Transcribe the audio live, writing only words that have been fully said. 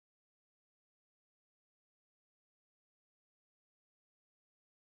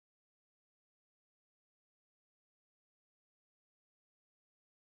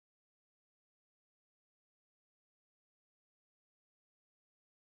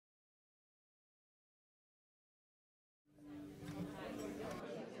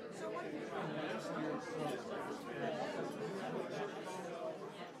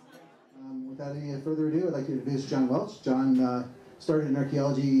without any further ado, I'd like to introduce John Welch. John started in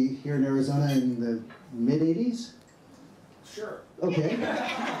archaeology here in Arizona in the mid-'80s? Sure. Okay. And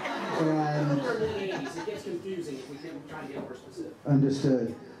mid-'80s. It gets confusing if we can try to get more specific.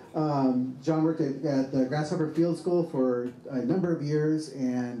 Understood. John worked at the Grasshopper Field School for a number of years,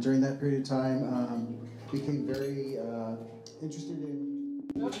 and during that period of time became very interested in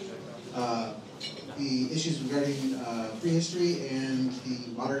the issues regarding prehistory and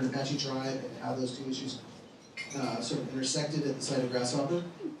the modern Apache tribe and how those two issues sort of intersected at the site of Grasshopper,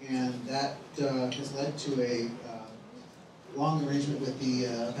 and that has led to a long arrangement with the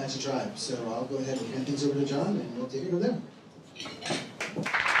Apache tribe. So I'll go ahead and hand things over to John, and we'll take it from there.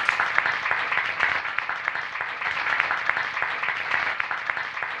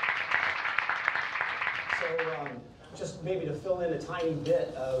 Just maybe to fill in a tiny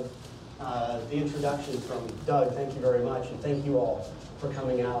bit of the introduction from Doug, thank you very much, and thank you all for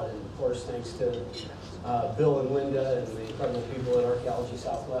coming out, and of course thanks to Bill and Linda and the incredible people at Archaeology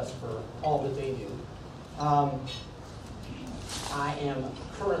Southwest for all that they do. I am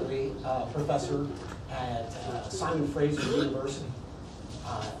currently a professor at Simon Fraser University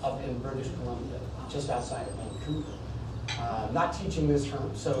up in British Columbia, just outside of Vancouver. Not teaching this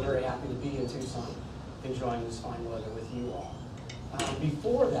term, so very happy to be in Tucson, enjoying this fine weather with you all.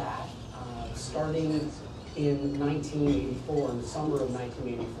 Before that, starting in 1984, in the summer of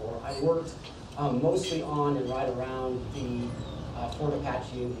 1984, I worked mostly on and right around the Fort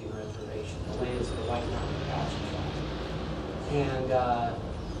Apache Indian Reservation, the lands of the White Mountain Apache Tribe.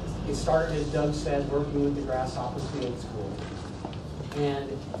 And it started, as Doug said, working with the Grasshopper Field School.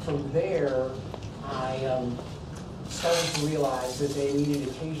 And from there, I started to realize that they needed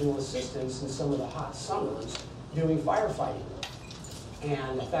occasional assistance in some of the hot summers doing firefighting.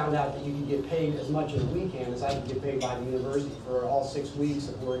 And I found out that you could get paid as much in a weekend as I could get paid by the university for all 6 weeks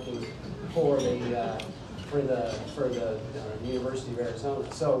of working for the University of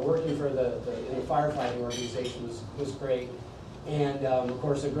Arizona. So working for in the firefighting organization was great. And of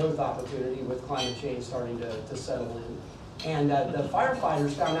course, a growth opportunity with climate change starting to settle in. And the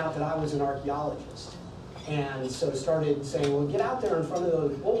firefighters found out that I was an archaeologist. And so started saying, well, get out there in front of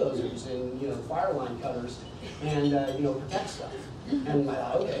those bulldozers and fire line cutters and protect stuff. And I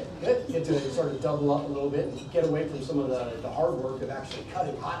thought, okay, good. Get to sort of double up a little bit and get away from some of the hard work of actually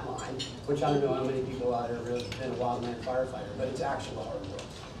cutting hot line, which I don't know how many people out there have really been a wildland firefighter, but it's actual hard work.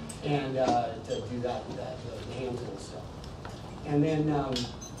 And to do that hand tool stuff. And then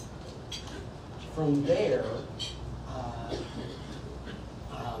from there,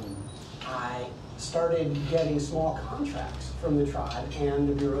 I started getting small contracts from the tribe and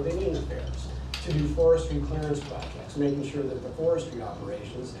the Bureau of Indian Affairs to do forestry clearance projects, making sure that the forestry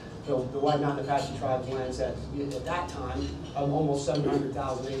operations, the White Mountain Apache Tribe's lands at that time, almost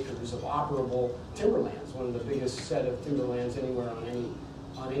 700,000 acres of operable timberlands, one of the biggest set of timberlands anywhere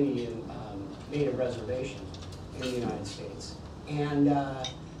on any native reservation in the United States. And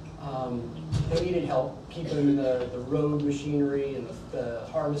they needed help keeping the road machinery and the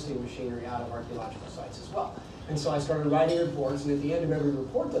harvesting machinery out of archaeological sites as well. And so I started writing reports, and at the end of every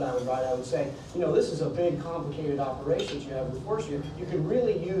report that I would write, I would say, this is a big, complicated operation you have with forestry. You could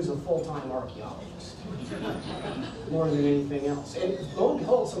really use a full-time archaeologist more than anything else. And lo and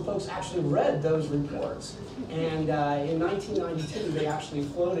behold, some folks actually read those reports. And in 1992, they actually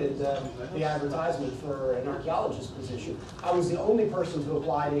floated the advertisement for an archaeologist position. I was the only person to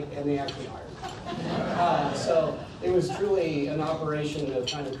apply, and they actually hired me. So it was truly an operation of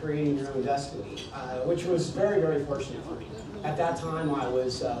kind of creating your own destiny, which was very, very fortunate for me. At that time, I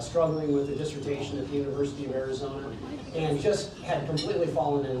was struggling with a dissertation at the University of Arizona and just had completely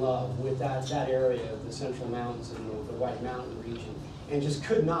fallen in love with that area of the Central Mountains and the White Mountain region, and just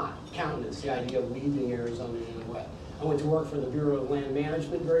could not countenance the idea of leaving Arizona in any way. I went to work for the Bureau of Land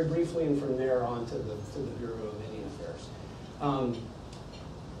Management very briefly, and from there on to the Bureau of Indian Affairs.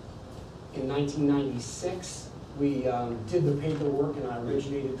 In 1996, we did the paperwork, and I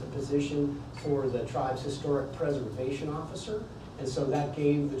originated the position for the tribe's historic preservation officer. And so that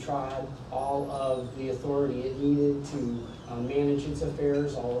gave the tribe all of the authority it needed to manage its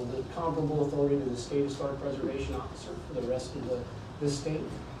affairs, all of the comparable authority to the state historic preservation officer for the rest of the state.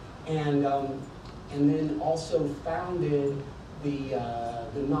 And then also founded the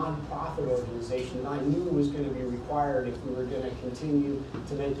nonprofit organization that I knew was going to be required if we were going to continue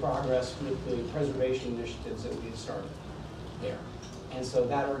to make progress with the preservation initiatives that we had started there. And so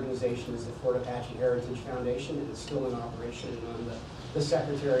that organization is the Fort Apache Heritage Foundation, and it's still in operation. And on the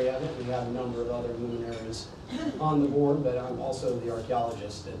secretary of it. We have a number of other luminaries on the board, but I'm also the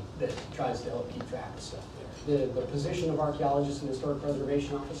archaeologist that tries to help keep track of stuff there. The position of archaeologist and historic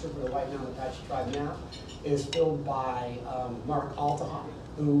preservation officer for the White Mountain Apache Tribe now is filled by Mark Altaha,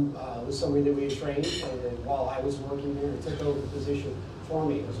 who was somebody that we had trained while I was working there and took over the position for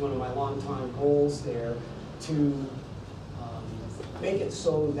me. It was one of my longtime goals there to make it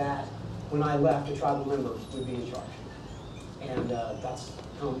so that when I left, the tribal member would be in charge. And that's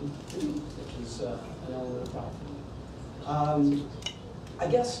come to me, which is an element of pride. I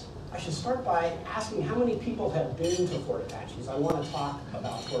guess I should start by asking how many people have been to Fort Apache. I want to talk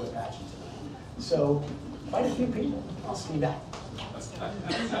about Fort Apache tonight. So, quite a few people. I'll see that.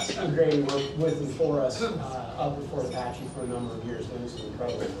 Steve Grady worked with and for us up at Fort Apache for a number of years, doing some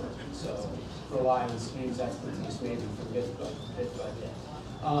incredible work. So, rely on Steve's expertise maybe for bit by bit.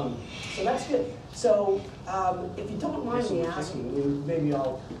 So that's good. So if you don't mind me asking, maybe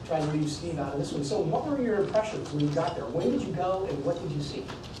I'll try to leave Steve out of this one. So what were your impressions when you got there? When did you go and what did you see?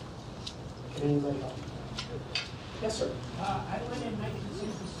 Can anybody help? Yes, sir. I went in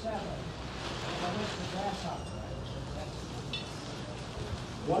 1967, and I went to Grasshopper.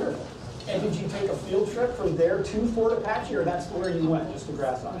 Wonderful. And did you take a field trip from there to Fort Apache, or that's where you went, just to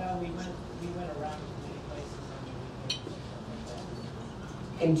Grasshopper? Well, we went around to many places.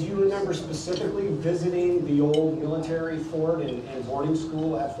 And do you remember specifically visiting the old military fort and boarding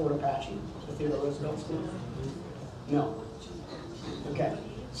school at Fort Apache, the Theodore Roosevelt School? No. Okay.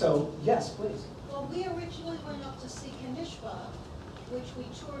 So, yes, please. Well, we originally went up to see Kanishba, which we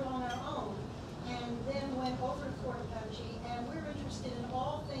toured on our own, and then went over to Fort Apache, and we're interested in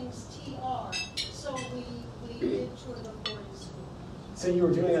all things TR, so we did tour the boarding school. So you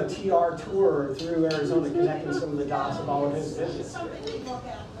were doing a TR tour through Arizona, connecting some of the dots of all of his It's visits. something we look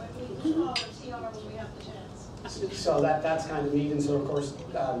at, but we call it TR when we have the chance. So that's kind of neat. And so, of course,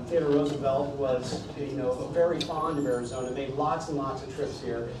 Theodore Roosevelt was, very fond of Arizona, made lots and lots of trips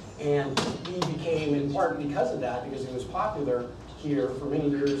here. And he became, in part because of that, because he was popular here for many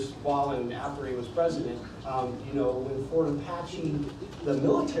years while and after he was president. When Fort Apache, the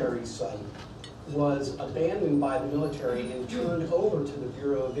military site, was abandoned by the military and turned over to the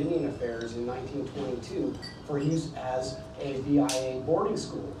Bureau of Indian Affairs in 1922 for use as a VIA boarding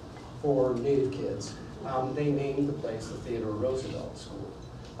school for Native kids. They named the place the Theodore Roosevelt School.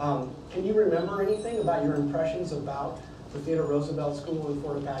 Can you remember anything about your impressions about the Theodore Roosevelt School in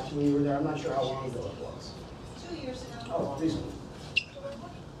Fort Apache when you were there? I'm not sure how long ago it was. 2 years ago. Oh, recently.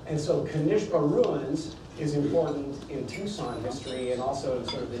 And so Kanishba ruins is important in Tucson history and also in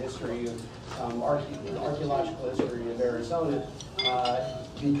sort of the history of archaeological history of Arizona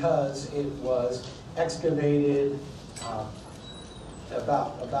because it was excavated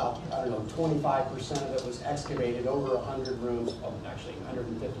about 25% of it was excavated. Over 100 rooms, actually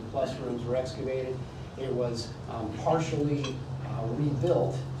 150 plus rooms were excavated. It was partially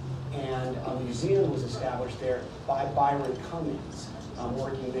rebuilt, and a museum was established there by Byron Cummings,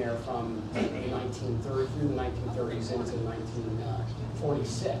 working there from the 1930s through the 1930s into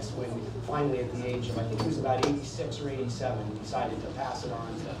 1946, when finally at the age of, I think he was about 86 or 87, he decided to pass it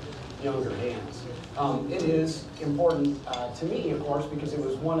on to younger hands. It is important to me, of course, because it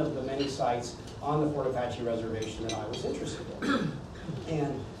was one of the many sites on the Fort Apache Reservation that I was interested in.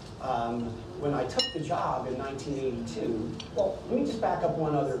 And when I took the job in 1982, well, let me just back up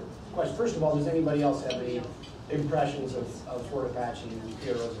one other question. First of all, does anybody else have any impressions of Fort Apache and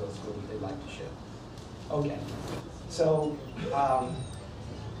Theodore Roosevelt School that they'd like to share? Okay. So,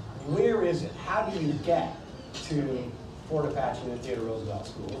 where is it? How do you get to Fort Apache and the Theodore Roosevelt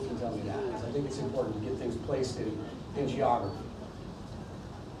School? Who can tell me that? Because I think it's important to get things placed in geography.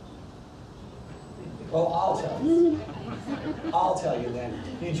 Well, I'll tell you. I'll tell you then.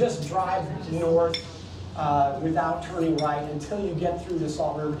 You just drive north without turning right until you get through the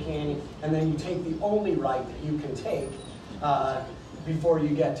Salt River Canyon, and then you take the only right that you can take before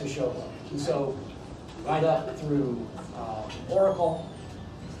you get to Showboat. And so, right up through Oracle,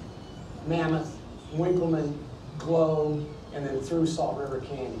 Mammoth, Winkleman, Globe, and then through Salt River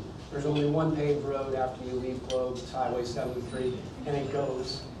Canyon. There's only one paved road after you leave Globe, it's Highway 73, and it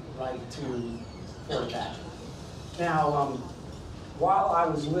goes right to Fort Apache. Now, while I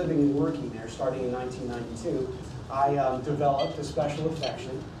was living and working there, starting in 1992, I developed a special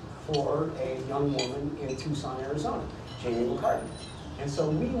affection for a young woman in Tucson, Arizona, Jamie McCarty. And so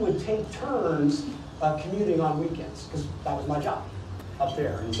we would take turns commuting on weekends, because that was my job up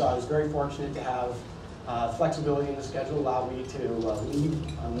there. And so I was very fortunate to have flexibility in the schedule, allowed me to leave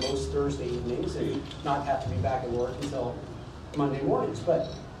on most Thursday evenings and not have to be back at work until Monday mornings.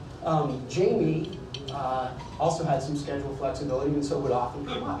 But Jamie also had some schedule flexibility, and so would often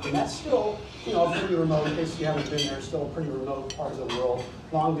come up. And that's still, a pretty remote, in case you haven't been there, still a pretty remote part of the world.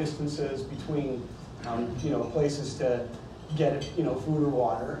 Long distances between, places to get, food or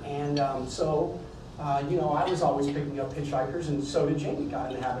water. And I was always picking up hitchhikers, and so did Jamie.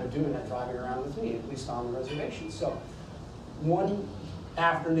 Got in the habit of doing that, driving around with me, at least on the reservation. So one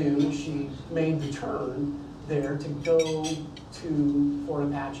afternoon, she made the turn there to go to Fort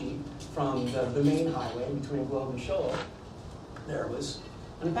Apache from the main highway between Globe and Show Oak. There was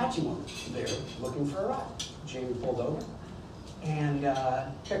an Apache woman there looking for a ride. Jamie pulled over and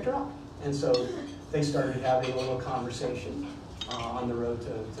picked her up. And so they started having a little conversation on the road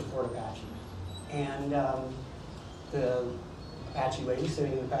to Fort Apache. And the Apache lady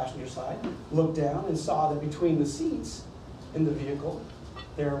sitting in the passenger side looked down and saw that between the seats in the vehicle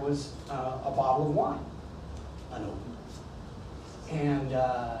there was a bottle of wine unopened. And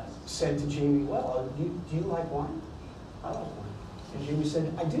said to Jamie, well, do you like wine? I like wine. And Jamie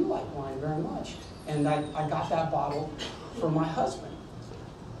said, I do like wine very much. And I got that bottle for my husband.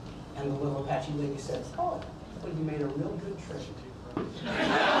 And the little Apache lady said, oh, well, you made a real good trip.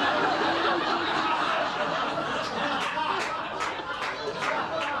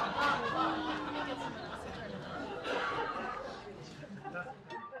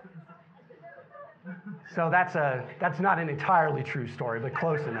 So that's not an entirely true story, but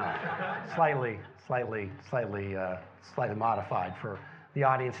close enough. Slightly modified for the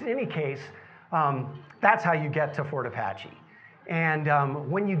audience. In any case, that's how you get to Fort Apache. And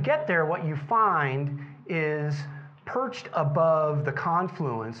when you get there, what you find is perched above the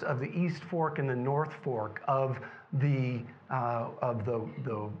confluence of the East Fork and the North Fork of the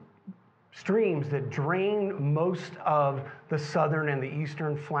streams that drain most of the southern and the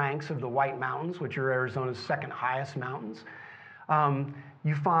eastern flanks of the White Mountains, which are Arizona's second highest mountains.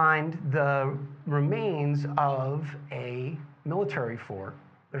 You find the remains of a military fort.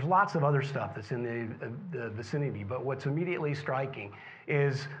 There's lots of other stuff that's in the vicinity, but what's immediately striking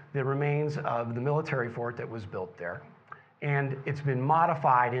is the remains of the military fort that was built there. And it's been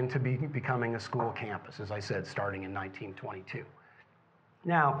modified into becoming a school campus, as I said, starting in 1922.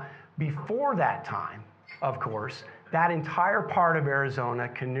 Now, before that time, of course, that entire part of Arizona,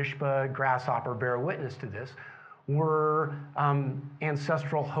 Kanishpa, Grasshopper, bear witness to this, were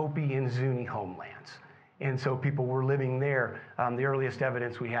ancestral Hopi and Zuni homelands. And so people were living there. The earliest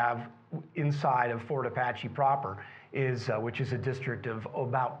evidence we have inside of Fort Apache proper is, which is a district of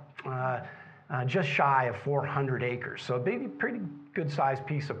about just shy of 400 acres. So a pretty good sized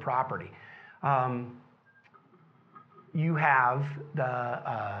piece of property. You have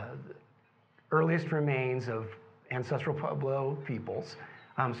the earliest remains of ancestral Pueblo peoples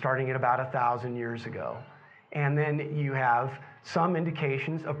starting at about 1,000 years ago. And then you have some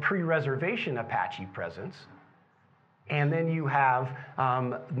indications of pre-reservation Apache presence. And then you have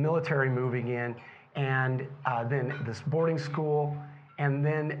military moving in, and then this boarding school. And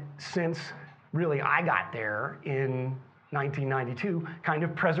then since really I got there in 1992, kind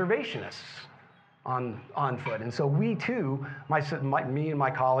of preservationists on foot. And so we too, me and my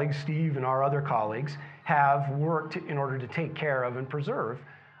colleagues, Steve and our other colleagues, have worked in order to take care of and preserve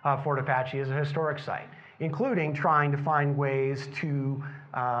Fort Apache as a historic site, including trying to find ways to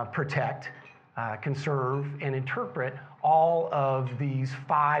protect, conserve, and interpret all of these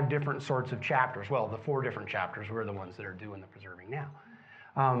 5 different sorts of chapters. Well, the 4 different chapters were the ones that are doing the preserving now,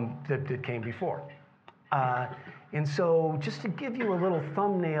 that came before. And so just to give you a little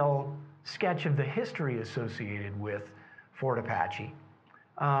thumbnail sketch of the history associated with Fort Apache,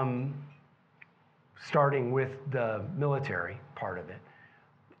 starting with the military part of it,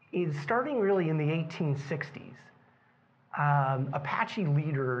 is starting really in the 1860s. Apache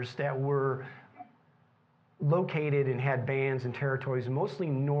leaders that were located and had bands and territories mostly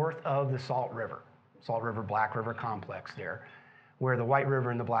north of the Salt River, Black River complex there, where the White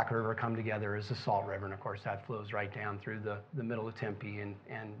River and the Black River come together as the Salt River, and of course that flows right down through the middle of Tempe and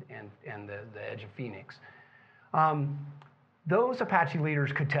the edge of Phoenix. Those Apache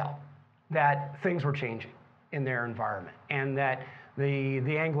leaders could tell that things were changing in their environment and that the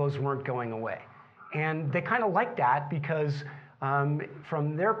Anglos weren't going away. And they kind of liked that because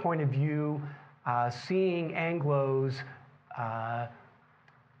from their point of view, seeing Anglos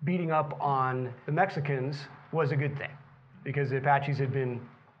beating up on the Mexicans was a good thing, because the Apaches had been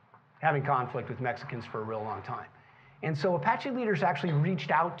having conflict with Mexicans for a real long time. And so Apache leaders actually reached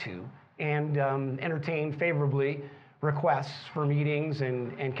out to and entertained favorably requests for meetings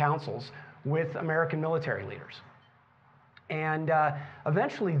and councils with American military leaders. And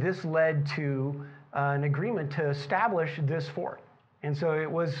eventually this led to an agreement to establish this fort And so it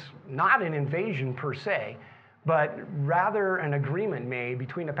was not an invasion per se, but rather an agreement made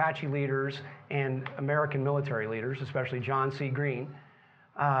between Apache leaders and American military leaders, especially John C. Greene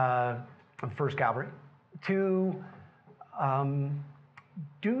of 1st Cavalry, to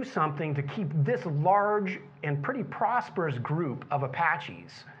do something to keep this large and pretty prosperous group of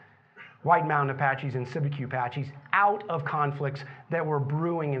Apaches, White Mountain Apaches and Sibique Apaches, out of conflicts that were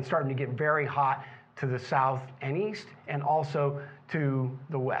brewing and starting to get very hot to the south and east, and also to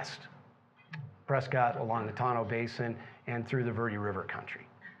the west. Prescott along the Tonto Basin and through the Verde River country.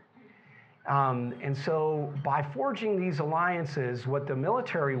 And so by forging these alliances, what the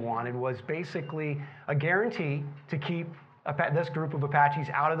military wanted was basically a guarantee to keep this group of Apaches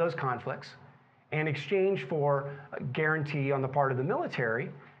out of those conflicts, in exchange for a guarantee on the part of the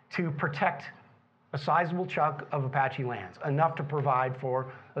military to protect a sizable chunk of Apache lands, enough to provide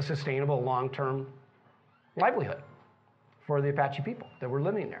for a sustainable long-term livelihood for the Apache people that were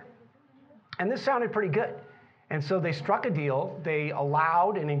living there. And this sounded pretty good. And so they struck a deal. They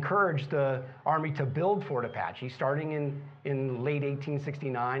allowed and encouraged the Army to build Fort Apache, starting in late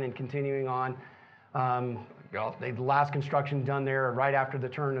 1869 and continuing on. The last construction done there right after the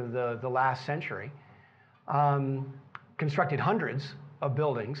turn of the last century. Constructed hundreds of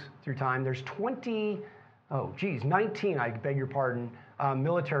buildings through time. There's 19, I beg your pardon,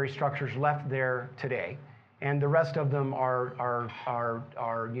 military structures left there today. And the rest of them are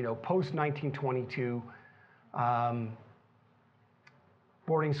post-1922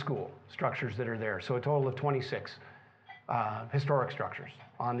 boarding school structures that are there. So a total of 26 historic structures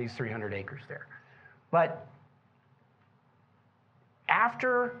on these 300 acres there. But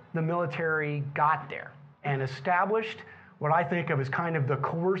after the military got there and established what I think of as kind of the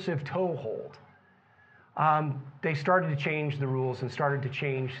coercive toehold, they started to change the rules and started to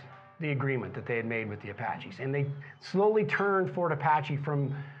change the agreement that they had made with the Apaches. And they slowly turned Fort Apache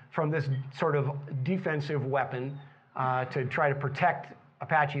from this sort of defensive weapon to try to protect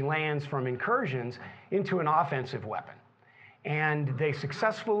Apache lands from incursions into an offensive weapon. And they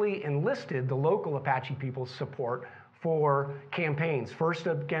successfully enlisted the local Apache people's support for campaigns, first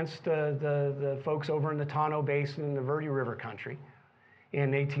against the folks over in the Tonto Basin and the Verde River country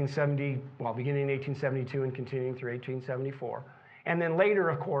in 1870, beginning in 1872 and continuing through 1874. And then later,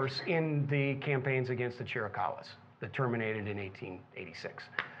 of course, in the campaigns against the Chiricahuas that terminated in 1886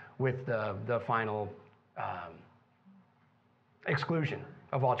 with the final exclusion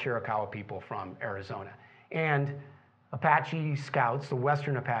of all Chiricahua people from Arizona. And Apache scouts, the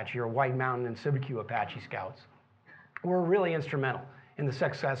Western Apache or White Mountain and Sibique Apache scouts, were really instrumental in the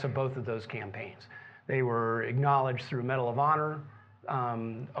success of both of those campaigns. They were acknowledged through Medal of Honor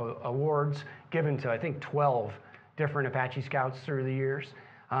awards given to, I think, 12 different Apache scouts through the years,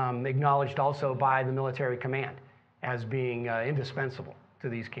 acknowledged also by the military command as being indispensable to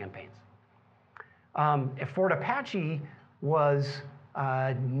these campaigns. Fort Apache was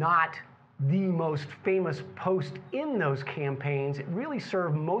not the most famous post in those campaigns. It really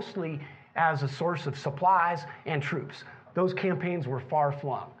served mostly as a source of supplies and troops. Those campaigns were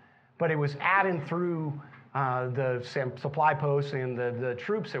far-flung, but it was at and through the supply posts and the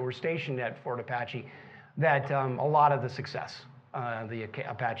troops that were stationed at Fort Apache that a lot of the success, the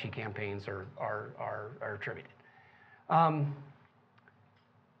Apache campaigns are attributed.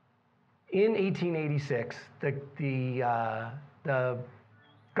 In 1886, the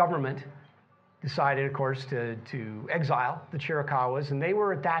government decided, of course, to exile the Chiricahuas, and they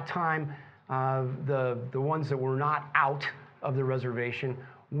were at that time, the ones that were not out of the reservation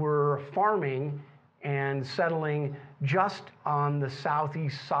were farming and settling just on the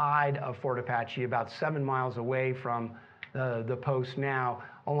southeast side of Fort Apache, about 7 miles away from the post now,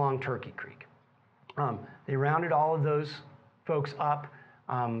 along Turkey Creek. They rounded all of those folks up,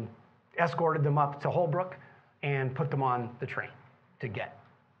 escorted them up to Holbrook, and put them on the train to get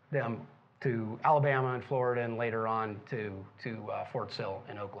them to Alabama and Florida, and later on to Fort Sill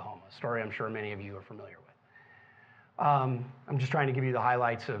in Oklahoma, a story I'm sure many of you are familiar with. I'm just trying to give you the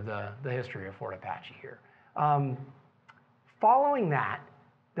highlights of the history of Fort Apache here. Following that,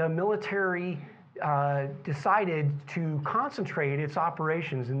 the military decided to concentrate its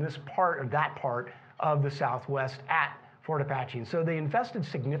operations in that part of the Southwest at Fort Apache. And so they invested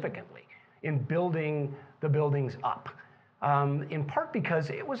significantly in building the buildings up, in part because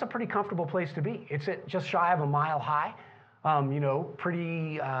it was a pretty comfortable place to be. It's at just shy of a mile high,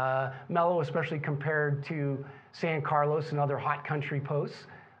 pretty mellow, especially compared to San Carlos and other hot country posts.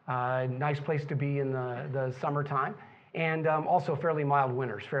 Nice place to be in the summertime, and also fairly mild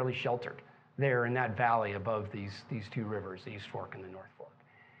winters, fairly sheltered there in that valley above these two rivers, the East Fork and the North Fork.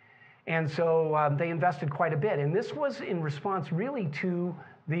 And so they invested quite a bit. And this was in response really to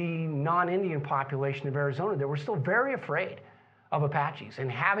the non-Indian population of Arizona that were still very afraid of Apaches.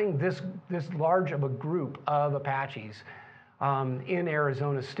 And having this large of a group of Apaches in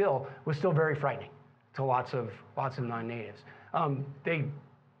Arizona was still very frightening to lots of non-natives. They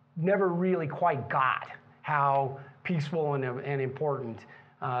never really quite got how peaceful and important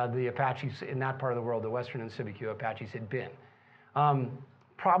the Apaches in that part of the world, the Western and Cibique Apaches, had been.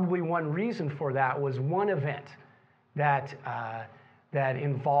 Probably one reason for that was one event that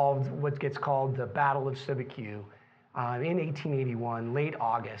involved what gets called the Battle of Cibique in 1881, late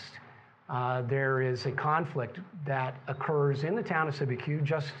August. There is a conflict that occurs in the town of Cibique,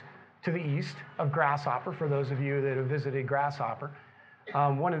 just to the east of Grasshopper, for those of you that have visited Grasshopper,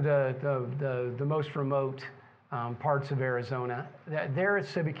 one of the most remote parts of Arizona. There at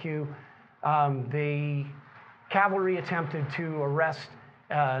Cibique, the cavalry attempted to arrest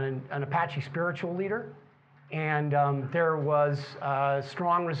an Apache spiritual leader, and there was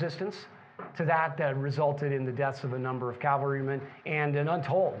strong resistance to that resulted in the deaths of a number of cavalrymen and an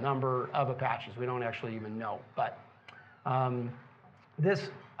untold number of Apaches. We don't actually even know, but this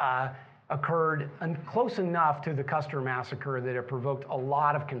occurred close enough to the Custer massacre that it provoked a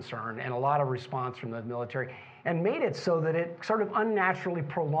lot of concern and a lot of response from the military, and made it so that it sort of unnaturally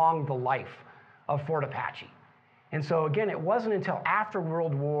prolonged the life of Fort Apache. And so again, it wasn't until after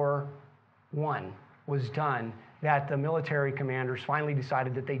World War I was done that the military commanders finally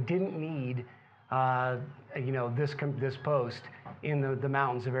decided that they didn't need this post in the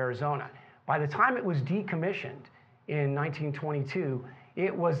mountains of Arizona. By the time it was decommissioned in 1922,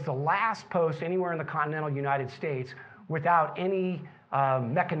 it was the last post anywhere in the continental United States without any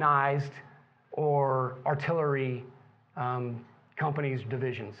mechanized or artillery companies,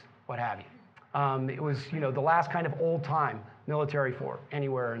 divisions, what have you. It was the last kind of old-time military fort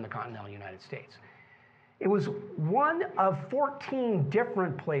anywhere in the continental United States. It was one of 14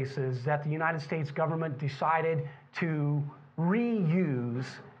 different places that the United States government decided to reuse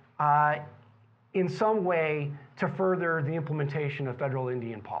in some way to further the implementation of federal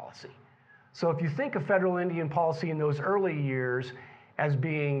Indian policy. So if you think of federal Indian policy in those early years as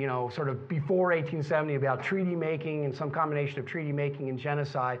being, sort of before 1870, about treaty making and some combination of treaty making and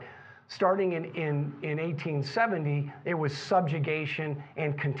genocide, starting in 1870, it was subjugation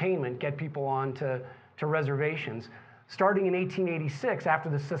and containment, get people onto reservations. Starting in 1886, after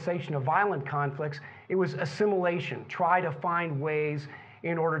the cessation of violent conflicts, it was assimilation, try to find ways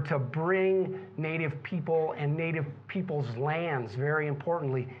in order to bring Native people and Native people's lands, very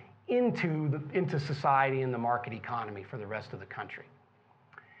importantly, into society and the market economy for the rest of the country.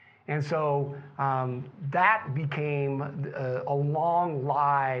 And so that became a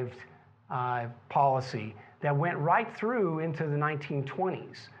long-lived policy that went right through into the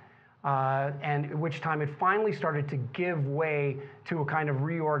 1920s, and at which time it finally started to give way to a kind of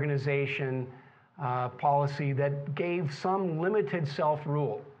reorganization policy that gave some limited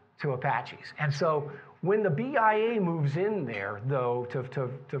self-rule to Apaches. And so when the BIA moves in there, though,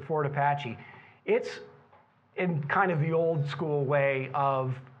 to Fort Apache, it's in kind of the old school way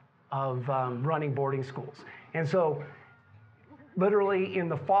of running boarding schools. And so literally in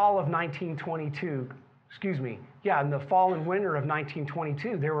the fall of 1922, in the fall and winter of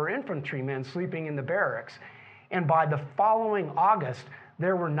 1922, there were infantrymen sleeping in the barracks. And by the following August,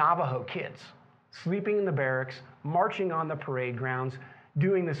 there were Navajo kids sleeping in the barracks, marching on the parade grounds,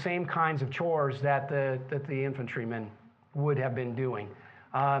 doing the same kinds of chores that the infantrymen would have been doing.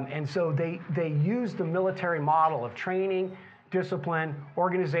 And so they used the military model of training, discipline,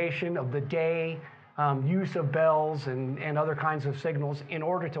 organization of the day, use of bells and other kinds of signals in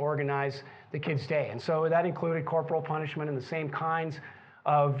order to organize the kids' day. And so that included corporal punishment and the same kinds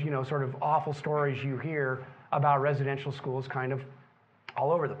of, sort of awful stories you hear about residential schools kind of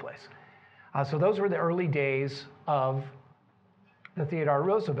all over the place. So those were the early days of the Theodore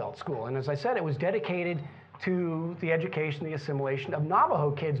Roosevelt School. And as I said, it was dedicated to the education, the assimilation of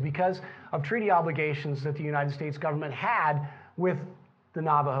Navajo kids because of treaty obligations that the United States government had with the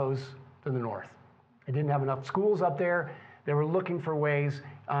Navajos to the north. They didn't have enough schools up there. They were looking for ways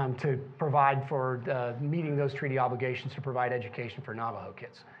to provide for meeting those treaty obligations to provide education for Navajo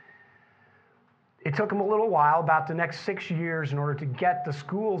kids. It took them a little while, about the next 6 years, in order to get the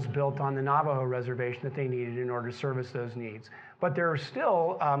schools built on the Navajo reservation that they needed in order to service those needs. But there were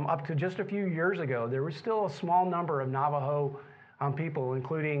still, up to just a few years ago, there was still a small number of Navajo people,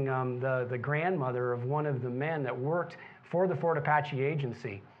 including the grandmother of one of the men that worked for the Fort Apache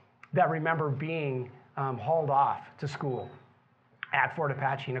Agency, that remember being hauled off to school at Fort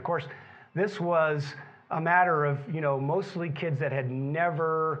Apache. And of course, this was a matter of, mostly kids that had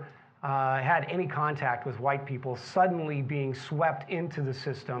never had any contact with white people suddenly being swept into the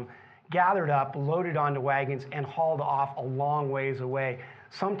system, gathered up, loaded onto wagons, and hauled off a long ways away,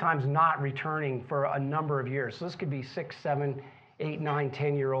 sometimes not returning for a number of years. So this could be 6, 7, 8, 9,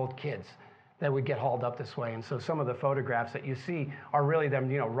 10-year-old kids that would get hauled up this way. And so some of the photographs that you see are really them,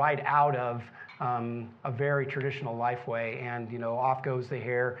 right out of a very traditional lifeway. And, off goes the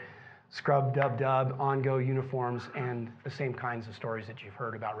hair, scrub, dub, on-go uniforms, and the same kinds of stories that you've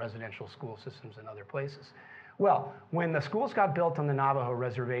heard about residential school systems in other places. Well, when the schools got built on the Navajo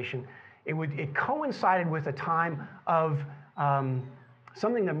reservation, it coincided with a time of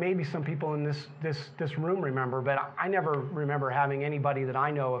something that maybe some people in this room remember, but I never remember having anybody that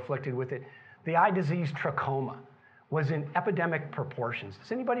I know afflicted with it. The eye disease trachoma was in epidemic proportions.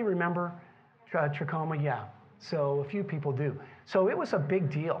 Does anybody remember trachoma? Yeah, so a few people do. So it was a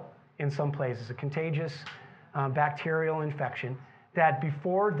big deal in some places, a contagious bacterial infection that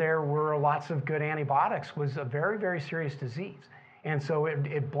before there were lots of good antibiotics was a very, very serious disease. And so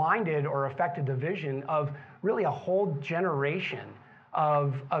it blinded or affected the vision of really a whole generation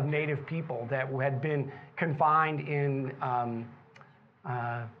of Native people that had been confined in,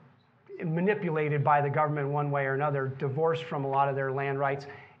 manipulated by the government one way or another, divorced from a lot of their land rights,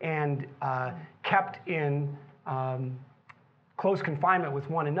 and kept in close confinement with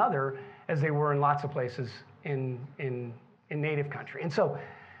one another as they were in lots of places in Native country. And so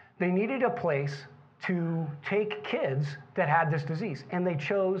they needed a place to take kids that had this disease, and they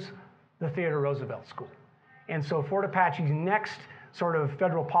chose the Theodore Roosevelt School. And so Fort Apache's next sort of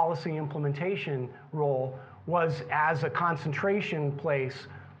federal policy implementation role was as a concentration place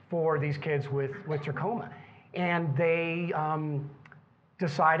for these kids with trachoma. And they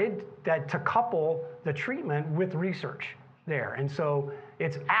decided that to couple the treatment with research there. And so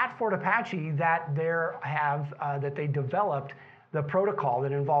it's at Fort Apache that that they developed the protocol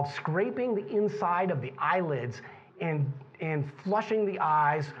that involves scraping the inside of the eyelids and flushing the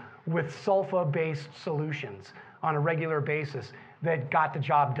eyes with sulfa-based solutions on a regular basis that got the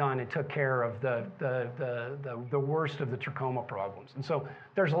job done and took care of the worst of the trachoma problems. And so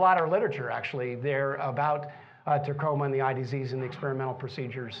there's a lot of literature actually there about trachoma and the eye disease and the experimental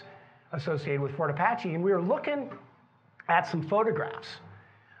procedures associated with Fort Apache. And we were looking at some photographs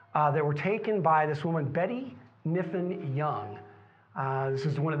that were taken by this woman, Betty Niffen Young. This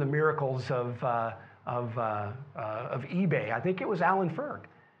is one of the miracles of eBay. I think it was Alan Ferg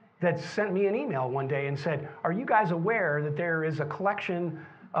that sent me an email one day and said, "Are you guys aware that there is a collection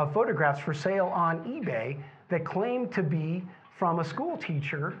of photographs for sale on eBay that claim to be from a school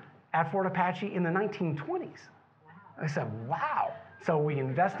teacher at Fort Apache in the 1920s?" I said, wow. So we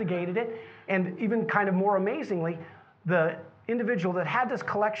investigated it, and even kind of more amazingly, the individual that had this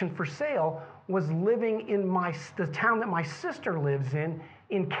collection for sale was living in the town that my sister lives in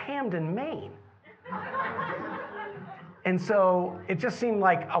Camden, Maine. And so it just seemed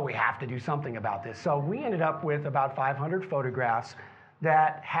like, oh, we have to do something about this. So we ended up with about 500 photographs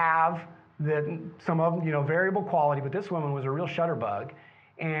that have some of them, variable quality, but this woman was a real shutterbug,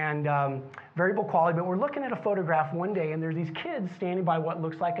 and variable quality. But we're looking at a photograph one day, and there's these kids standing by what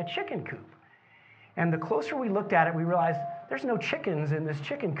looks like a chicken coop. And the closer we looked at it, we realized there's no chickens in this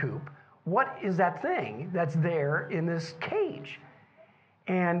chicken coop. What is that thing that's there in this cage?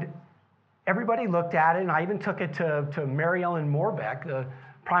 And everybody looked at it, and I even took it to Mary Ellen Morbeck, the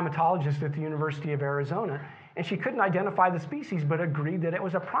primatologist at the University of Arizona, and she couldn't identify the species, but agreed that it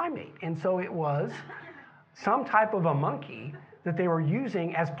was a primate. And so it was some type of a monkey that they were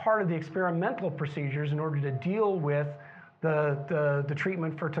using as part of the experimental procedures in order to deal with the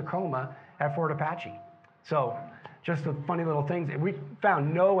treatment for trachoma at Fort Apache. So just the funny little things. We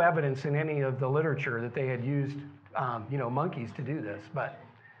found no evidence in any of the literature that they had used monkeys to do this, but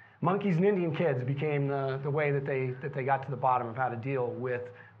monkeys and Indian kids became the way that they got to the bottom of how to deal with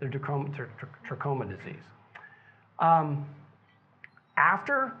the trachoma disease.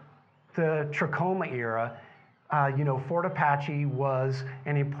 After the trachoma era, Fort Apache was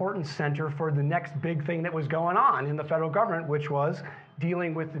an important center for the next big thing that was going on in the federal government, which was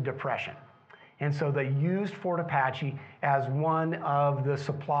dealing with the Depression. And so they used Fort Apache as one of the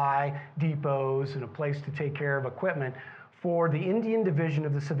supply depots and a place to take care of equipment for the Indian Division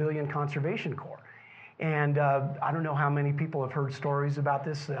of the Civilian Conservation Corps. And I don't know how many people have heard stories about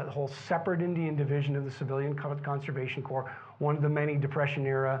this, the whole separate Indian Division of the Civilian Conservation Corps, one of the many Depression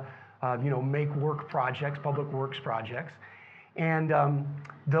era make work projects, public works projects. And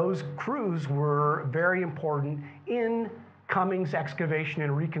those crews were very important in Cummings excavation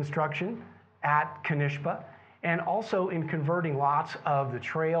and reconstruction at Kanishpa, and also in converting lots of the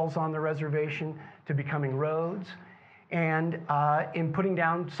trails on the reservation to becoming roads, and in putting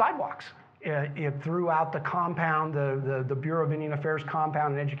down sidewalks throughout the compound, the Bureau of Indian Affairs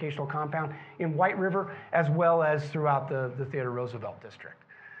compound and educational compound in White River, as well as throughout the Theodore Roosevelt district.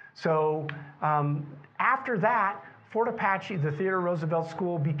 So after that, Fort Apache, the Theodore Roosevelt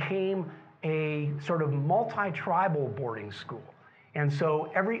School, became a sort of multi-tribal boarding school. And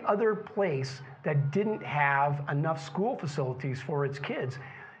so every other place that didn't have enough school facilities for its kids,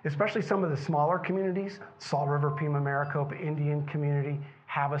 especially some of the smaller communities, Salt River, Pima, Maricopa Indian community,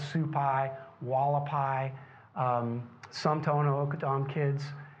 Havasupai, Wallapai, some Tohono O'odham kids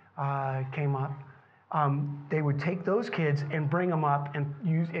came up. They would take those kids and bring them up and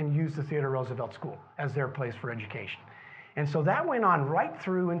use the Theodore Roosevelt School as their place for education. And so that went on right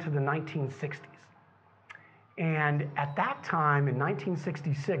through into the 1960s. And at that time, in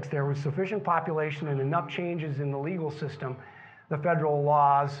 1966, there was sufficient population and enough changes in the legal system. The federal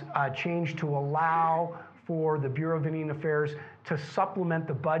laws changed to allow for the Bureau of Indian Affairs to supplement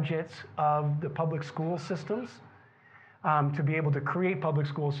the budgets of the public school systems, to be able to create public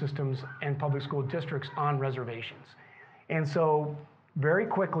school systems and public school districts on reservations. And so very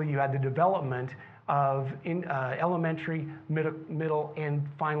quickly you had the development of elementary, middle, and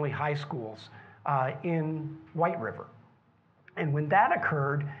finally high schools in White River. And when that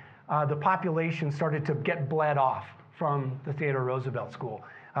occurred, the population started to get bled off from the Theodore Roosevelt School.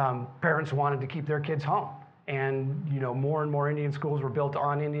 Parents wanted to keep their kids home, and more and more Indian schools were built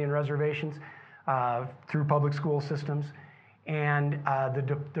on Indian reservations through public school systems, and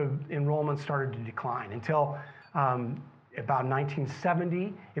the enrollment started to decline until about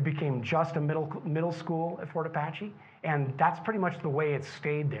 1970. It became just a middle school at Fort Apache, and that's pretty much the way it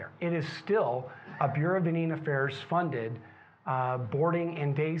stayed there. It is still a Bureau of Indian Affairs funded boarding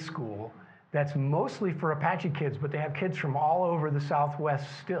and day school that's mostly for Apache kids, but they have kids from all over the Southwest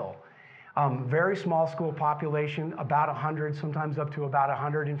still. Very small school population, about 100, sometimes up to about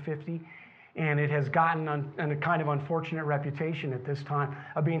 150. And it has gotten a kind of unfortunate reputation at this time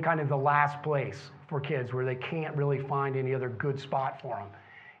of being kind of the last place for kids where they can't really find any other good spot for them.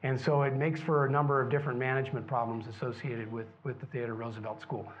 And so it makes for a number of different management problems associated with the Theodore Roosevelt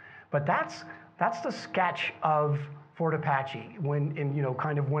School. But that's the sketch of Fort Apache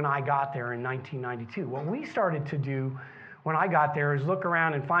kind of when I got there in 1992. What we started to do when I got there is look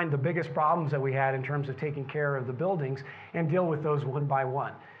around and find the biggest problems that we had in terms of taking care of the buildings and deal with those one by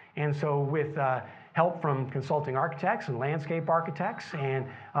one. And so with help from consulting architects and landscape architects and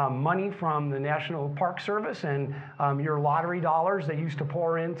money from the National Park Service and your lottery dollars that used to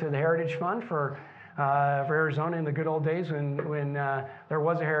pour into the Heritage Fund for Arizona in the good old days when there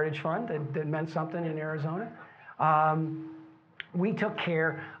was a Heritage Fund that meant something in Arizona. We took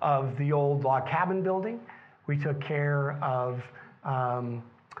care of the old log cabin building. We took care of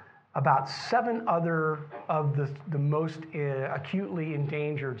about 7 other of the most acutely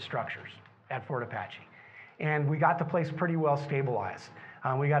endangered structures at Fort Apache. And we got the place pretty well stabilized.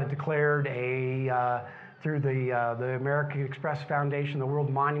 We got it declared through the American Express Foundation, the World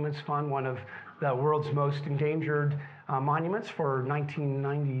Monuments Fund, one of the world's most endangered monuments for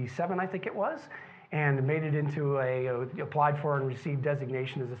 1997, I think it was, and made it into applied for and received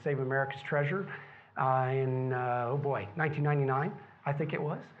designation as a Save America's Treasure in, 1999, I think it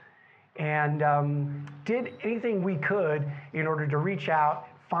was. And did anything we could in order to reach out,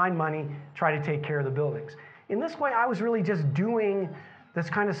 find money, try to take care of the buildings. In this way, I was really just doing this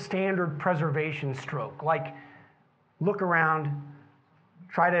kind of standard preservation stroke, like look around,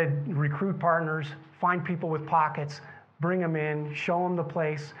 try to recruit partners, find people with pockets, bring them in, show them the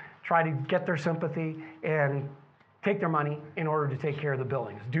place, try to get their sympathy, and take their money in order to take care of the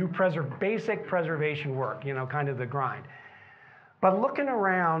buildings. Do basic preservation work, kind of the grind. But looking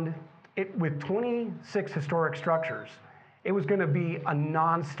around, with 26 historic structures, it was going to be a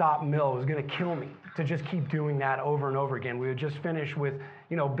nonstop mill. It was going to kill me to just keep doing that over and over again. We would just finish with,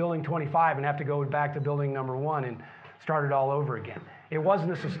 building 25 and have to go back to building number 1 and start it all over again. It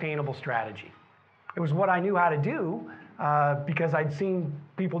wasn't a sustainable strategy. It was what I knew how to do because I'd seen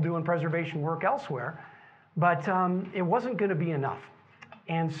people doing preservation work elsewhere, but it wasn't going to be enough.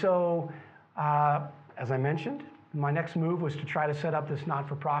 And so, as I mentioned, my next move was to try to set up this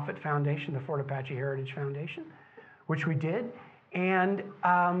not-for-profit foundation, the Fort Apache Heritage Foundation, which we did, and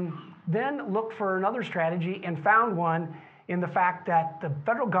then looked for another strategy and found one in the fact that the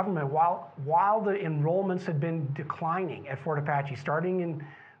federal government, while the enrollments had been declining at Fort Apache starting in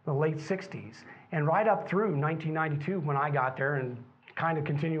the late 60s and right up through 1992 when I got there and kind of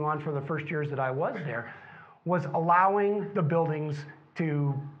continue on for the first years that I was there, was allowing the buildings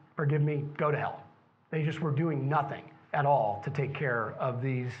to, forgive me, go to hell. They just were doing nothing at all to take care of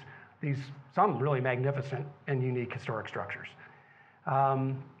these some really magnificent and unique historic structures.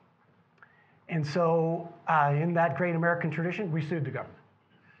 And so in that great American tradition, we sued the government,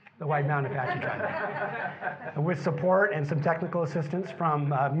 the White Mountain Apache Tribe, with support and some technical assistance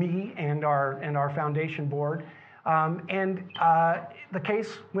from me and our foundation board. The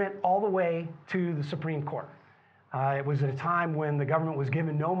case went all the way to the Supreme Court. It was at a time when the government was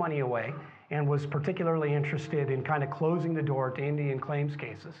giving no money away and was particularly interested in kind of closing the door to Indian claims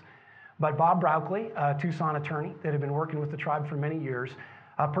cases. But Bob Brauchley, a Tucson attorney that had been working with the tribe for many years,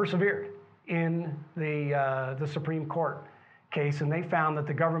 persevered in the Supreme Court case, and they found that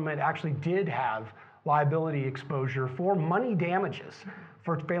the government actually did have liability exposure for money damages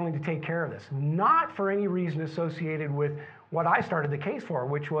for failing to take care of this, not for any reason associated with what I started the case for,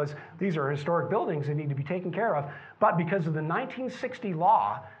 which was these are historic buildings that need to be taken care of, but because of the 1960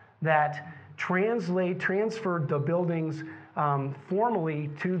 law that transferred the buildings formally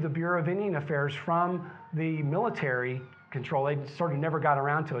to the Bureau of Indian Affairs from the military control. They sort of never got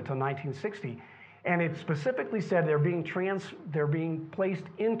around to it until 1960. And it specifically said they're being placed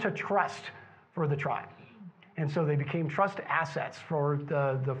into trust for the tribe. And so they became trust assets for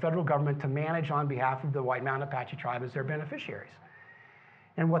the federal government to manage on behalf of the White Mountain Apache Tribe as their beneficiaries.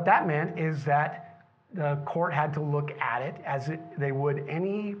 And what that meant is that the court had to look at it as they would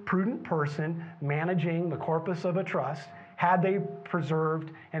any prudent person managing the corpus of a trust, had they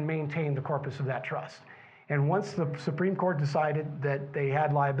preserved and maintained the corpus of that trust. And once the Supreme Court decided that they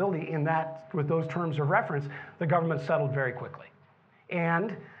had liability with those terms of reference, the government settled very quickly.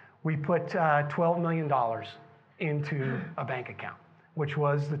 And we put $12 million into a bank account, which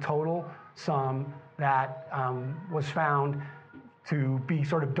was the total sum that was found to be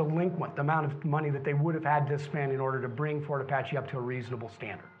sort of delinquent, the amount of money that they would have had to spend in order to bring Fort Apache up to a reasonable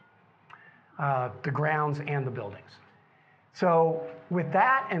standard, the grounds and the buildings. So with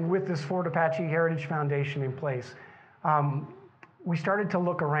that and with this Fort Apache Heritage Foundation in place, we started to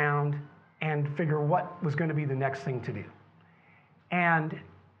look around and figure what was going to be the next thing to do. And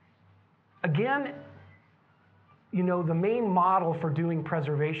again, you know, the main model for doing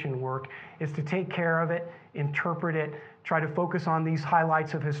preservation work is to take care of it, interpret it, try to focus on these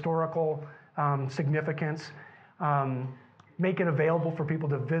highlights of historical significance, make it available for people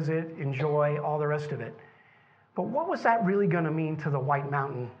to visit, enjoy, all the rest of it. But what was that really going to mean to the White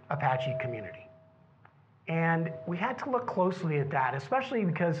Mountain Apache community? And we had to look closely at that, especially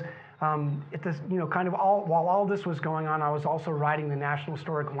because while all this was going on, I was also writing the National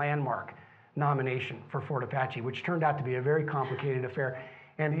Historic Landmark nomination for Fort Apache, which turned out to be a very complicated affair.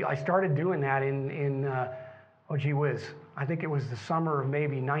 And I started doing that I think it was the summer of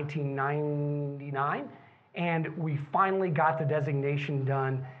maybe 1999. And we finally got the designation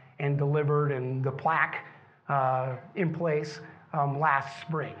done and delivered and the plaque in place last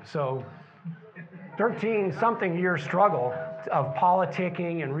spring. So 13-something year struggle of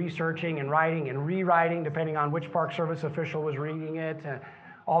politicking and researching and writing and rewriting, depending on which Park Service official was reading it, and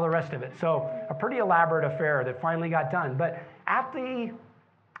all the rest of it. So a pretty elaborate affair that finally got done. But at the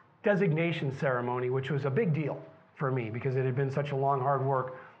designation ceremony, which was a big deal for me because it had been such a long, hard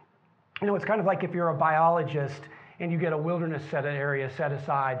work, you know, it's kind of like if you're a biologist and you get a wilderness area set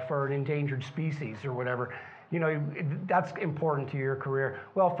aside for an endangered species or whatever. You know, that's important to your career.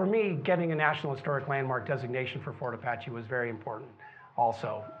 Well, for me, getting a National Historic Landmark designation for Fort Apache was very important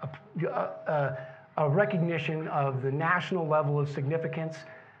also. A recognition of the national level of significance,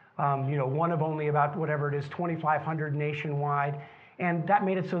 you know, one of only about whatever it is, 2,500 nationwide. And that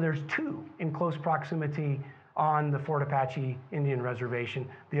made it so there's two in close proximity on the Fort Apache Indian Reservation,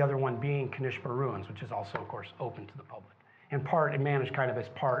 the other one being Kanishpa Ruins, which is also, of course, open to the public, and managed kind of as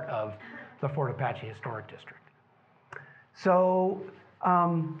part of the Fort Apache Historic District. So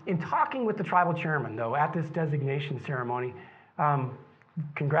in talking with the tribal chairman, though, at this designation ceremony,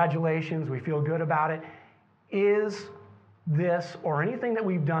 congratulations, we feel good about it. Is this, or anything that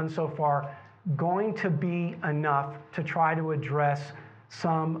we've done so far, going to be enough to try to address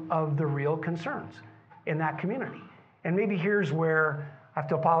some of the real concerns in that community? And maybe here's where I have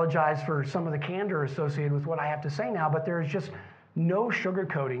to apologize for some of the candor associated with what I have to say now, but there's just no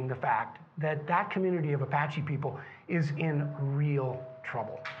sugarcoating the fact that that community of Apache people is in real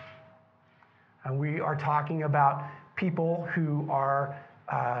trouble. And we are talking about people who are,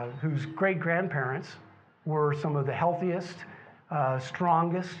 whose great-grandparents were some of the healthiest,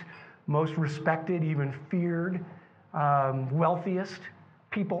 strongest, most respected, even feared, wealthiest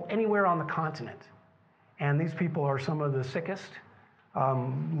people anywhere on the continent. And these people are some of the sickest,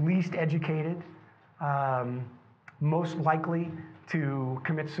 least educated, most likely to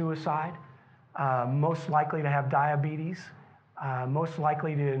commit suicide, most likely to have diabetes, most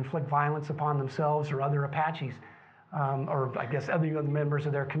likely to inflict violence upon themselves or other Apaches, or I guess other members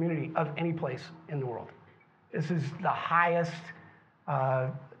of their community of any place in the world. This is the highest,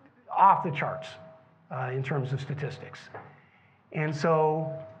 off the charts in terms of statistics. And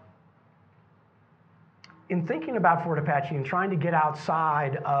so, in thinking about Fort Apache and trying to get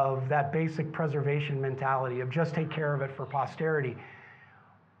outside of that basic preservation mentality of just take care of it for posterity,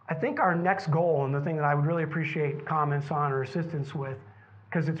 I think our next goal, and the thing that I would really appreciate comments on or assistance with,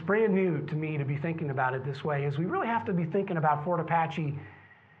 because it's brand new to me to be thinking about it this way, is we really have to be thinking about Fort Apache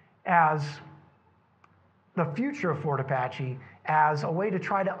as the future of Fort Apache as a way to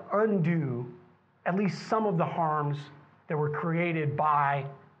try to undo at least some of the harms that were created by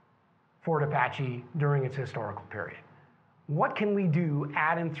Fort Apache during its historical period. What can we do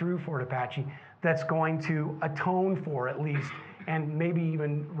at and through Fort Apache that's going to atone for at least and maybe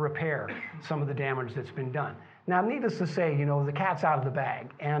even repair some of the damage that's been done? Now, needless to say, the cat's out of the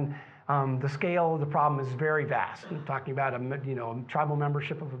bag, and the scale of the problem is very vast. I'm talking about a tribal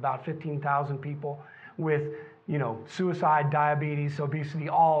membership of about 15,000 people with suicide, diabetes, obesity,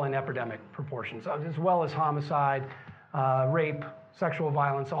 all in epidemic proportions, as well as homicide, rape, sexual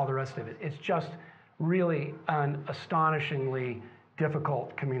violence, all the rest of it. It's just really an astonishingly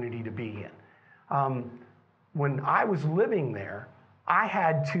difficult community to be in. When I was living there, I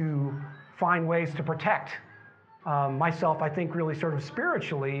had to find ways to protect myself, I think really sort of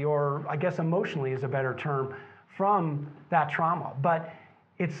spiritually, or I guess emotionally is a better term, from that trauma. But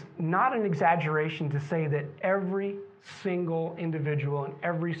it's not an exaggeration to say that every single individual and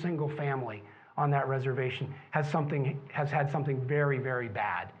every single family on that reservation has had something very, very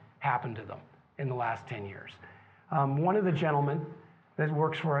bad happen to them in the last 10 years. One of the gentlemen that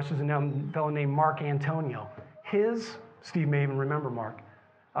works for us is a fellow named Mark Antonio. Steve may even remember Mark,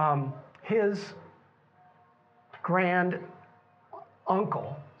 his grand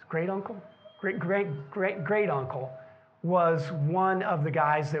uncle, great uncle, was one of the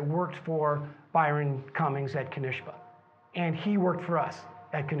guys that worked for Byron Cummings at Kanishpa. And he worked for us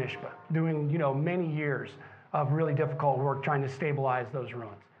at Kanishpa, doing many years of really difficult work trying to stabilize those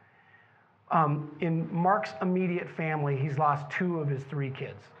ruins. In Mark's immediate family, he's lost 2 of his 3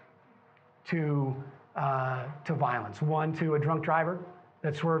 kids to violence. One to a drunk driver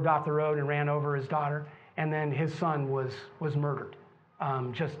that swerved off the road and ran over his daughter, and then his son was murdered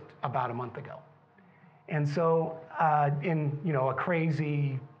just about a month ago. And so in a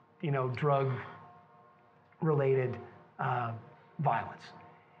crazy drug-related violence.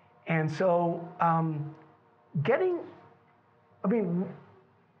 And so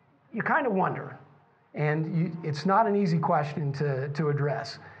you kind of wonder, and it's not an easy question to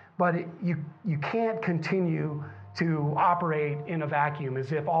address, but you can't continue to operate in a vacuum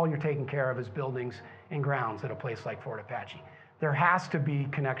as if all you're taking care of is buildings and grounds at a place like Fort Apache. There has to be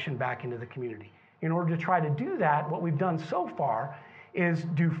connection back into the community. In order to try to do that, what we've done so far is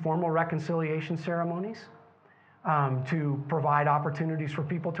do formal reconciliation ceremonies, to provide opportunities for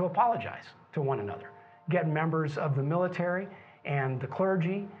people to apologize to one another, get members of the military and the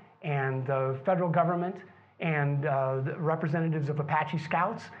clergy and the federal government and the representatives of Apache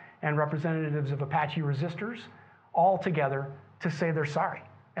Scouts and representatives of Apache resistors all together to say they're sorry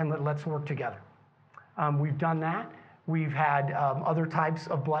and let's work together. We've done that. We've had other types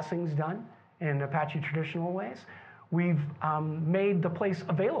of blessings done in Apache traditional ways. We've made the place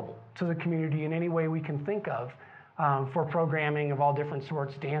available to the community in any way we can think of for programming of all different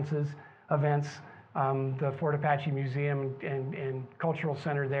sorts, dances, events. The Fort Apache Museum and Cultural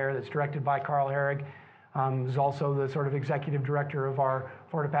Center there that's directed by Carl Herrig is also the sort of executive director of our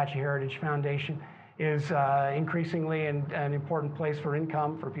Fort Apache Heritage Foundation, is increasingly an important place for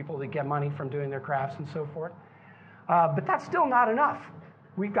income for people that get money from doing their crafts and so forth. But that's still not enough.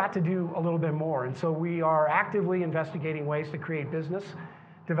 We've got to do a little bit more. And so we are actively investigating ways to create business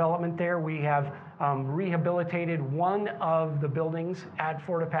development there. We have rehabilitated one of the buildings at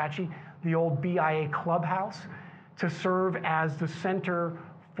Fort Apache, the old BIA clubhouse, to serve as the center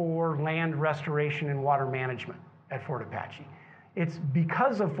for land restoration and water management at Fort Apache. It's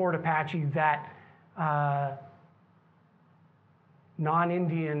because of Fort Apache that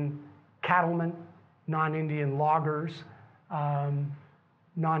non-Indian cattlemen, non-Indian loggers,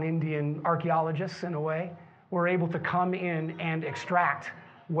 non-Indian archaeologists, in a way, were able to come in and extract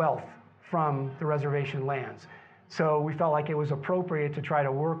wealth from the reservation lands. So we felt like it was appropriate to try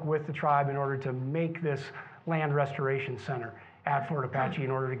to work with the tribe in order to make this land restoration center at Fort Apache in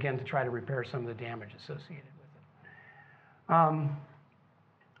order, again, to try to repair some of the damage associated with it. I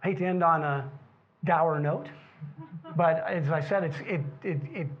hate to end on a dour note, but as I said,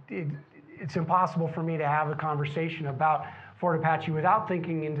 it's impossible for me to have a conversation about Fort Apache without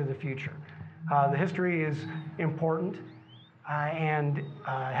thinking into the future. The history is important and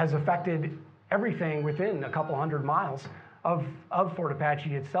has affected everything within a couple hundred miles of Fort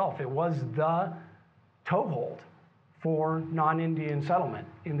Apache itself. It was the toehold for non-Indian settlement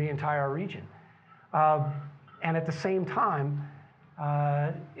in the entire region. And at the same time,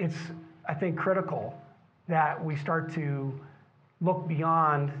 it's, I think, critical that we start to look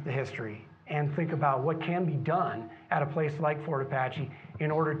beyond the history and think about what can be done at a place like Fort Apache in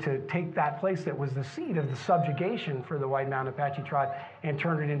order to take that place that was the seat of the subjugation for the White Mountain Apache Tribe and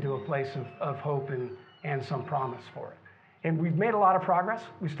turn it into a place of hope and some promise for it. And we've made a lot of progress.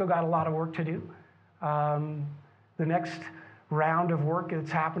 We've still got a lot of work to do. The next round of work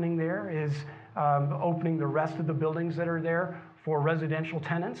that's happening there is opening the rest of the buildings that are there for residential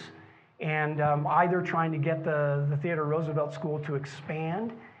tenants, and either trying to get the Theodore Roosevelt School to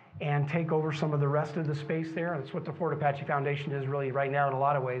expand and take over some of the rest of the space there. That's what the Fort Apache Foundation is really right now in a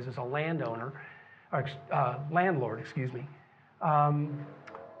lot of ways, is a landowner, landlord, excuse me,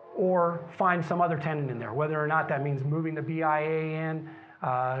 or find some other tenant in there, whether or not that means moving the BIA in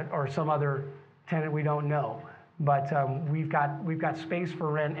or some other tenant we don't know. But we've got space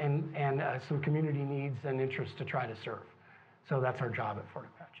for rent and some community needs and interests to try to serve. So that's our job at Fort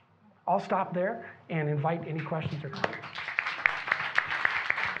Apache. I'll stop there and invite any questions or comments.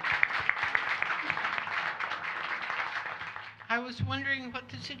 I was wondering what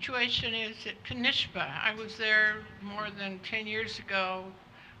the situation is at Kanishpa. I was there more than 10 years ago.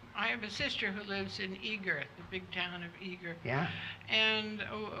 I have a sister who lives in Eager, the big town of Eager. Yeah. And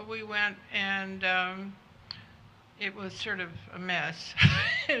we went, and it was sort of a mess.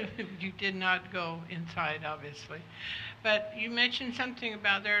 You did not go inside, obviously. But you mentioned something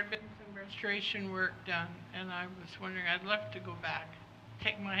about there had been some restoration work done, and I was wondering, I'd love to go back.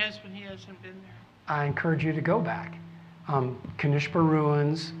 Take my husband, he hasn't been there. I encourage you to go back. Kanishpa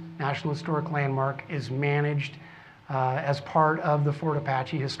Ruins, National Historic Landmark, is managed as part of the Fort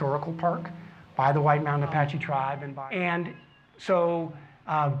Apache Historical Park by the White Mountain Apache Tribe. And so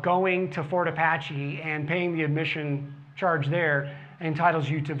going to Fort Apache and paying the admission charge there entitles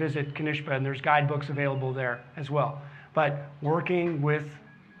you to visit Kanishpa, and there's guidebooks available there as well. But working with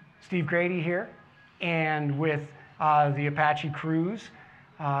Steve Grady here and with the Apache crews,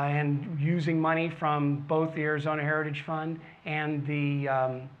 and using money from both the Arizona Heritage Fund and the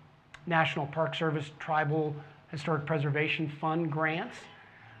National Park Service Tribal Historic Preservation Fund grants,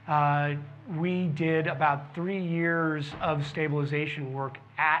 we did about 3 years of stabilization work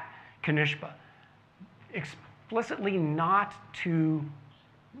at Kanishpa, explicitly not to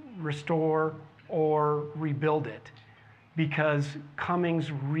restore or rebuild it, because Cummings'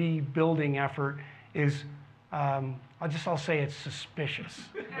 rebuilding effort is I'll say it's suspicious.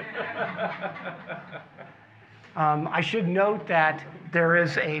 I should note that there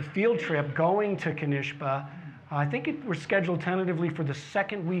is a field trip going to Kanishpa. I think it was scheduled tentatively for the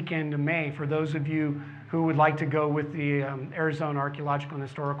second weekend of May for those of you who would like to go with the Arizona Archaeological and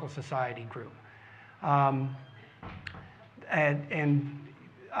Historical Society group.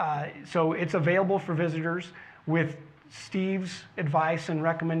 So it's available for visitors. With Steve's advice and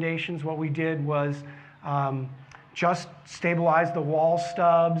recommendations, what we did was just stabilize the wall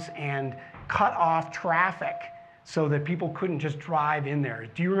stubs and cut off traffic so that people couldn't just drive in there.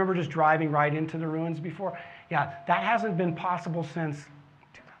 Do you remember just driving right into the ruins before? Yeah, that hasn't been possible since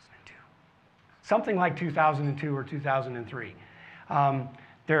 2002. Something like 2002 or 2003.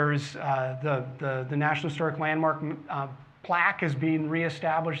 There's the National Historic Landmark plaque is being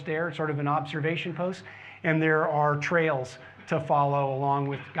reestablished there. It's sort of an observation post. And there are trails to follow along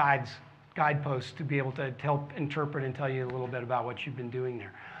with guideposts to be able to help interpret and tell you a little bit about what you've been doing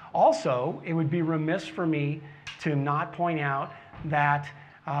there. Also, it would be remiss for me to not point out that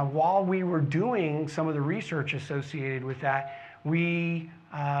while we were doing some of the research associated with that, we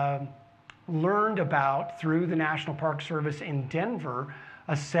learned about, through the National Park Service in Denver,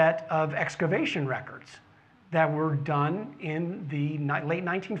 a set of excavation records that were done in the late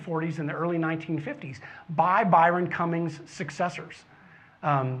 1940s and the early 1950s by Byron Cummings' successors.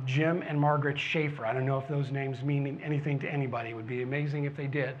 Jim and Margaret Schaefer. I don't know if those names mean anything to anybody. It would be amazing if they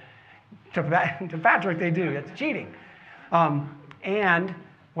did. To Patrick, they do. It's cheating. And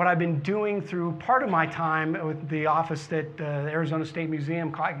what I've been doing through part of my time with the office that the Arizona State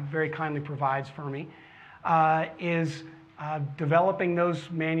Museum very kindly provides for me is developing those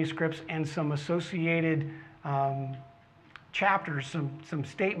manuscripts and some associated chapters, some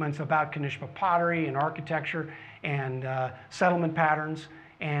statements about Kanishpa pottery and architecture and settlement patterns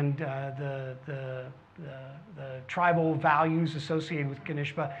and the the tribal values associated with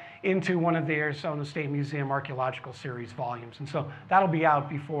Kanishpa into one of the Arizona State Museum Archaeological Series volumes. And so that'll be out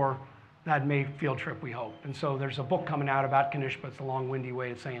before that May field trip, we hope. And so there's a book coming out about Kanishpa. It's a long, windy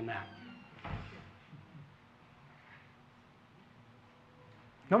way of saying that.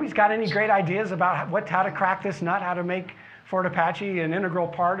 Nobody's got any great ideas about how to crack this nut, how to make Fort Apache an integral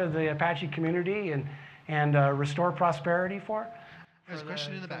part of the Apache community and restore prosperity for it? There's a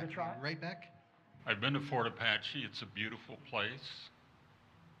question in the back, right back. I've been to Fort Apache. It's a beautiful place.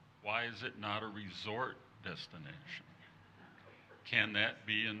 Why is it not a resort destination? Can that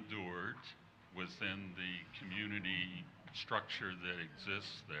be endured within the community structure that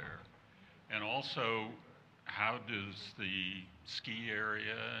exists there? And also, how does the ski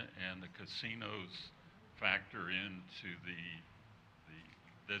area and the casinos factor into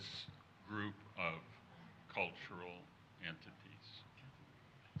this group of cultural entities?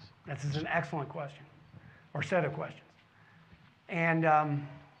 This is an excellent question, or set of questions. And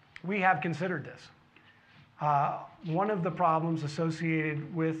we have considered this. One of the problems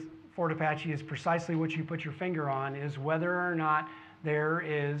associated with Fort Apache is precisely what you put your finger on, is whether or not there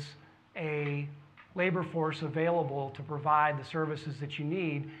is a labor force available to provide the services that you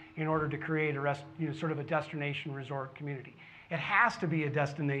need in order to create sort of a destination resort community. It has to be a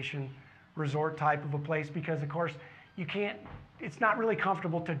destination resort type of a place because, of course, it's not really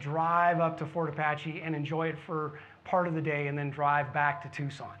comfortable to drive up to Fort Apache and enjoy it for part of the day and then drive back to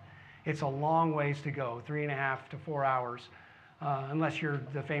Tucson. It's a long ways to go, 3.5 to 4 hours, unless you're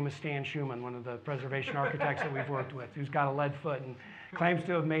the famous Stan Schumann, one of the preservation architects that we've worked with, who's got a lead foot and claims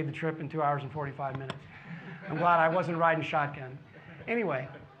to have made the trip in 2 hours and 45 minutes. I'm glad I wasn't riding shotgun. Anyway,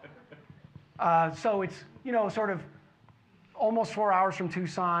 so it's, sort of almost 4 hours from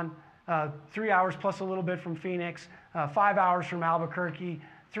Tucson, 3 hours plus a little bit from Phoenix, 5 hours from Albuquerque,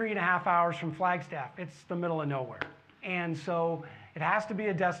 3.5 hours from Flagstaff. It's the middle of nowhere. And so it has to be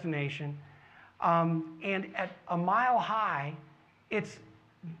a destination. And at a mile high, it's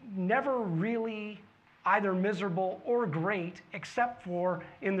never really either miserable or great, except for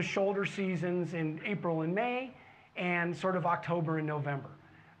in the shoulder seasons in April and May and sort of October and November,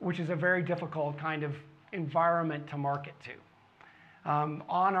 which is a very difficult kind of environment to market to. On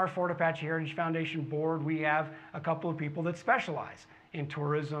our Fort Apache Heritage Foundation board, we have a couple of people that specialize in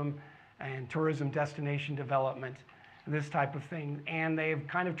tourism and tourism destination development, this type of thing. And they've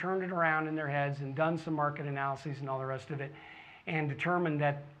kind of turned it around in their heads and done some market analyses and all the rest of it, and determined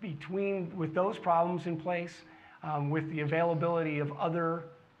that with those problems in place, with the availability of other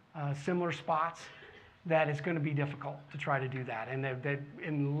similar spots, that it's going to be difficult to try to do that. And that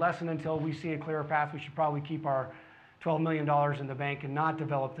unless and until we see a clearer path, we should probably keep our $12 million in the bank and not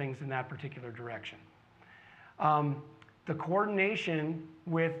develop things in that particular direction. The coordination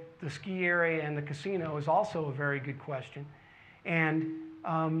with the ski area and the casino is also a very good question. And,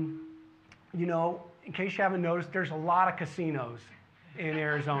 in case you haven't noticed, there's a lot of casinos in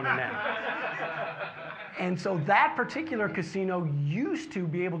Arizona now. And so that particular casino used to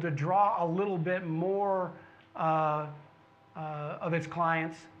be able to draw a little bit more of its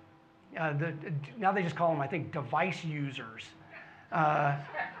clients. Now they just call them, I think, device users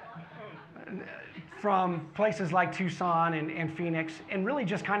from places like Tucson and Phoenix, and really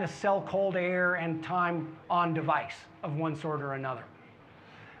just kind of sell cold air and time on device of one sort or another.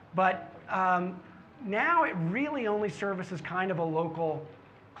 But now it really only services kind of a local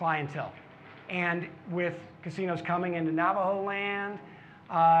clientele. And with casinos coming into Navajo land,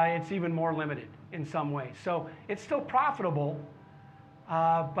 it's even more limited in some ways. So it's still profitable,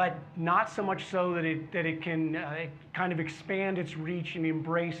 but not so much so that it can kind of expand its reach and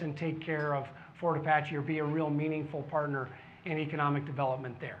embrace and take care of Fort Apache or be a real meaningful partner in economic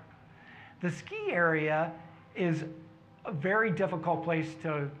development there. The ski area is a very difficult place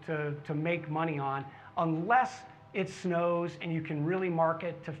to make money on unless it snows and you can really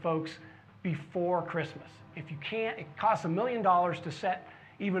market to folks before Christmas. If you can't, it costs $1 million to set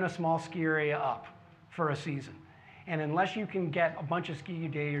even a small ski area up for a season. And unless you can get a bunch of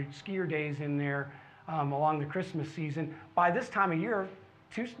skier days in there along the Christmas season, by this time of year,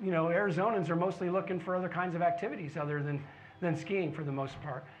 Arizonans are mostly looking for other kinds of activities other than skiing for the most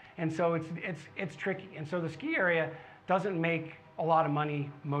part. And so it's tricky. And so the ski area doesn't make a lot of money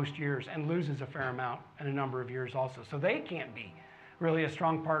most years and loses a fair amount in a number of years also. So they can't be really a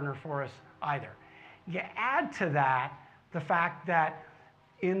strong partner for us either. You add to that the fact that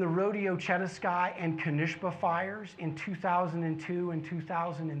in the Rodeo Chetasky and Kanishpa fires in 2002 and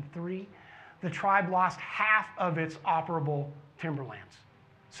 2003, the tribe lost half of its operable timberlands.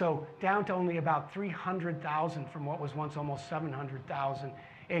 So down to only about 300,000 from what was once almost 700,000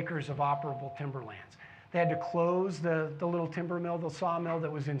 acres of operable timberlands. They had to close the little timber mill, the sawmill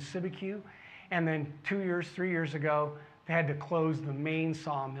that was in Sibique, and then 3 years ago, they had to close the main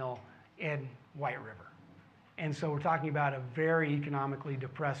sawmill in White River. And so we're talking about a very economically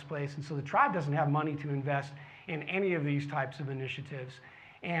depressed place. And so the tribe doesn't have money to invest in any of these types of initiatives.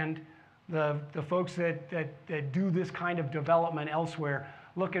 And the folks that do this kind of development elsewhere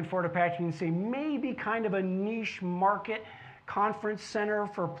look in Fort Apache and say maybe kind of a niche market conference center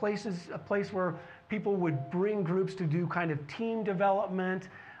for places, a place where people would bring groups to do kind of team development,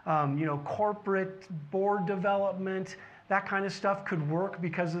 corporate board development, that kind of stuff could work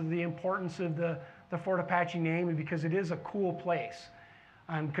because of the importance of the Fort Apache name and because it is a cool place.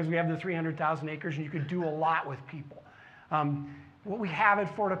 Because we have the 300,000 acres and you could do a lot with people. What we have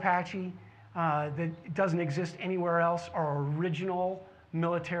at Fort Apache that doesn't exist anywhere else are original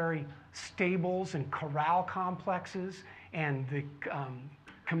military stables and corral complexes and the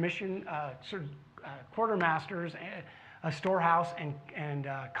quartermasters, a storehouse and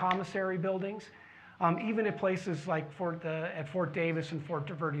commissary buildings. Even at places like at Fort Davis and Fort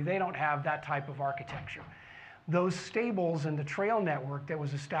Diverty, they don't have that type of architecture. Those stables and the trail network that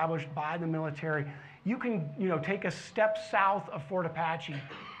was established by the military, you can take a step south of Fort Apache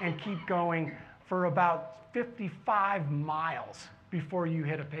and keep going for about 55 miles before you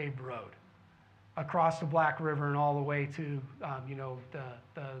hit a paved road across the Black River and all the way to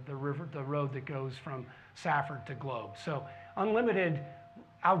the road that goes from Safford to Globe. So unlimited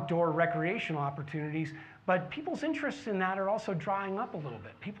outdoor recreational opportunities, but people's interests in that are also drying up a little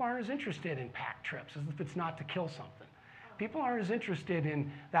bit. People aren't as interested in pack trips as if it's not to kill something. People aren't as interested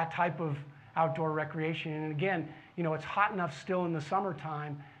in that type of outdoor recreation. And again, it's hot enough still in the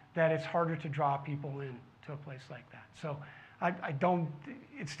summertime that it's harder to draw people in to a place like that. So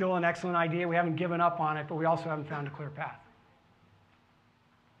it's still an excellent idea. We haven't given up on it, but we also haven't found a clear path.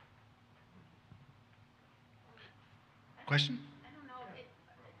 Question? I don't know,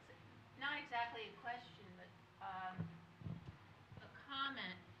 it's not exactly a question, but a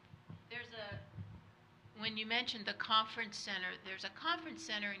comment. When you mentioned the conference center, there's a conference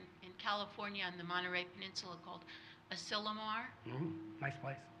center in California on the Monterey Peninsula called Asilomar. Nice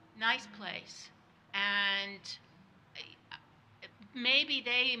place. Nice place. And maybe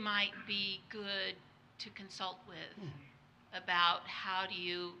they might be good to consult with about how do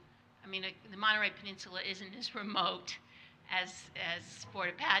you, the Monterey Peninsula isn't as remote as Fort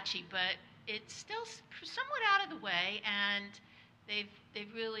Apache, but it's still somewhat out of the way, and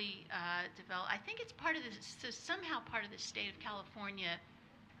they've really developed. I think it's somehow part of the state of California,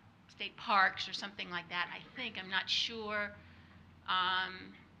 state parks or something like that. I'm not sure,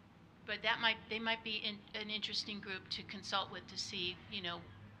 but they might be an interesting group to consult with to see,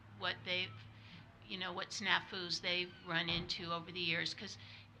 what what snafus they've run into over the years, because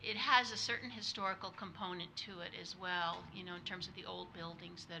it has a certain historical component to it as well, in terms of the old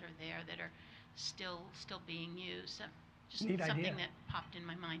buildings that are there that are still being used. So just Neat something idea. that popped in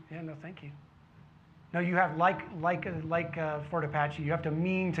my mind. Yeah, no, thank you. No, you have, like Fort Apache, you have to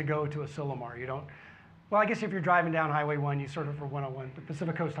mean to go to Asilomar. You don't, well, I guess if you're driving down Highway 1, you sort of, or 101, the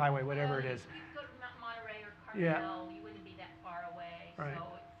Pacific Coast Highway, whatever it is. If you go to Mount Monterey or Carmel, you wouldn't be that far away, Right. so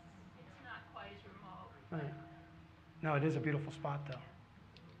it's not quite as remote. Right. No, it is a beautiful spot, though.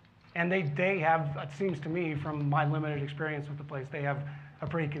 And they have, it seems to me, from my limited experience with the place, they have a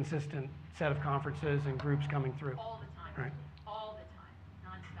pretty consistent set of conferences and groups coming through. All the time. Right. All the time,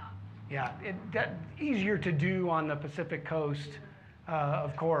 nonstop. Yeah, easier to do on the Pacific Coast,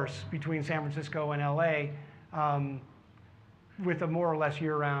 of course, between San Francisco and LA, with a more or less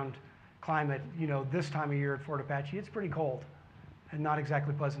year-round climate. This time of year at Fort Apache, it's pretty cold and not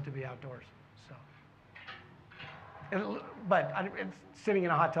exactly pleasant to be outdoors. But it's sitting in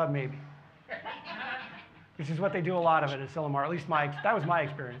a hot tub, maybe, which is what they do a lot of it at Asilomar. At least that was my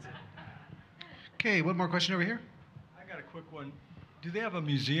experience. Okay, one more question over here. I got a quick one. Do they have a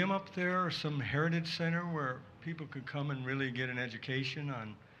museum up there or some heritage center where people could come and really get an education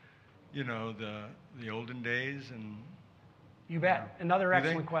on, the olden days? And you bet. Another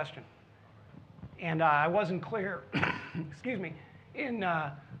excellent question. And I wasn't clear, excuse me, in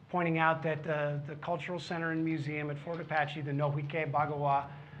pointing out that the Cultural Center and Museum at Fort Apache, the Nohike Bagawa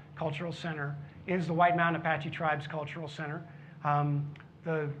Cultural Center, is the White Mountain Apache Tribe's cultural center.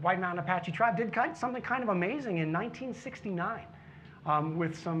 The White Mountain Apache Tribe did something kind of amazing in 1969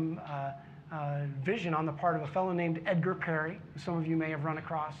 with some vision on the part of a fellow named Edgar Perry, who some of you may have run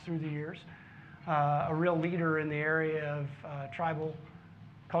across through the years, a real leader in the area of tribal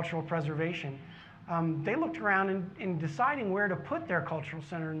cultural preservation. They looked around in deciding where to put their cultural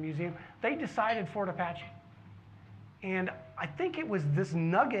center and museum. They decided Fort Apache. And I think it was this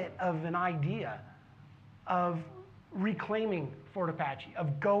nugget of an idea of reclaiming Fort Apache,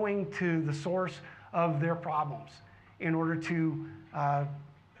 of going to the source of their problems in order to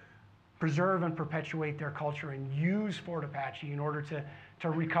preserve and perpetuate their culture and use Fort Apache in order to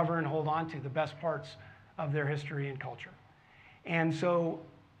recover and hold on to the best parts of their history and culture. And so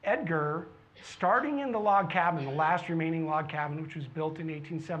Edgar, starting in the log cabin, the last remaining log cabin, which was built in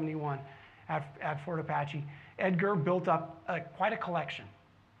 1871 at Fort Apache, Edgar built up quite a collection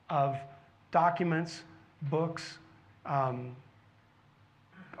of documents, books,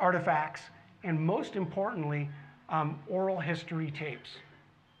 artifacts, and most importantly, oral history tapes.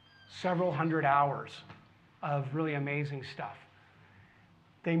 Several hundred hours of really amazing stuff.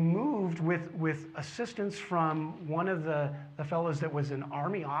 They moved with assistance from one of the fellows that was an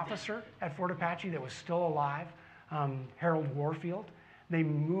Army officer at Fort Apache that was still alive, Harold Warfield. They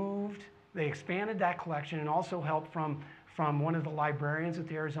expanded that collection and also help from one of the librarians at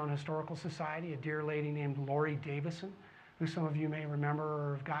the Arizona Historical Society, a dear lady named Lori Davison, who some of you may remember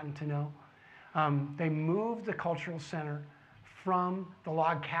or have gotten to know. They moved the cultural center from the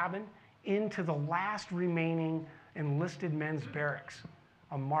log cabin into the last remaining enlisted men's barracks,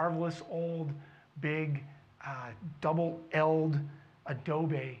 a marvelous old, big, double-elled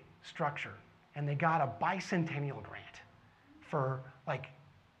adobe structure. And they got a bicentennial grant for like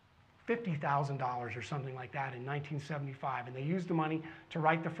 $50,000 or something like that in 1975. And they used the money to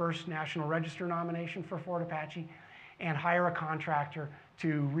write the first National Register nomination for Fort Apache and hire a contractor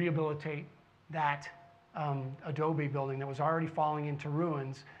to rehabilitate that adobe building that was already falling into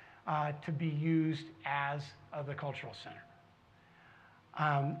ruins to be used as the cultural center.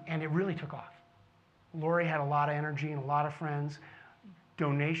 And it really took off. Lori had a lot of energy and a lot of friends.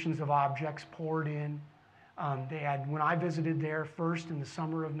 Donations of objects poured in. They had, when I visited there first in the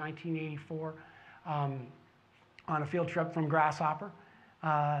summer of 1984 on a field trip from Grasshopper,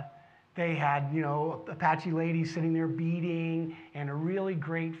 they had, Apache ladies sitting there beading and a really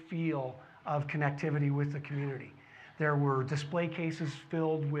great feel of connectivity with the community. There were display cases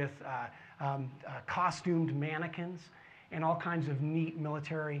filled with costumed mannequins and all kinds of neat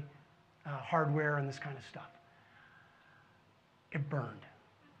military hardware and this kind of stuff. It burned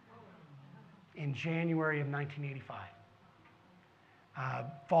in January of 1985.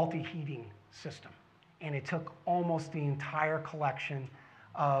 Faulty heating system. And it took almost the entire collection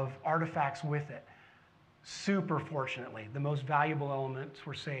of artifacts with it. Super fortunately, the most valuable elements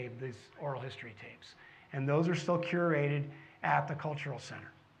were saved, these oral history tapes. And those are still curated at the Cultural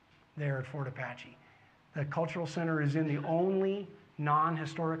Center there at Fort Apache. The Cultural Center is in the only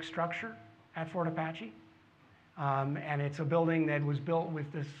non-historic structure at Fort Apache. And it's a building that was built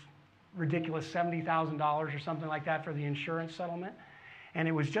with this ridiculous $70,000 or something like that for the insurance settlement. And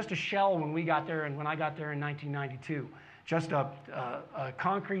it was just a shell when we got there and when I got there in 1992. Just a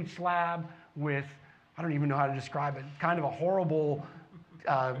concrete slab with, I don't even know how to describe it, kind of a horrible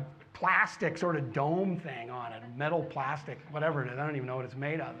plastic sort of dome thing on it, metal plastic, whatever it is. I don't even know what it's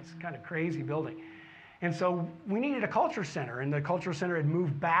made of. It's kind of crazy building. And so we needed a culture center, and the culture center had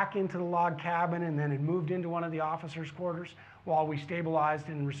moved back into the log cabin and then had moved into one of the officers' quarters while we stabilized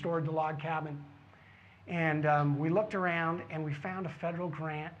and restored the log cabin. And we looked around and we found a federal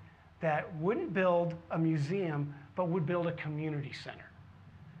grant that wouldn't build a museum, but would build a community center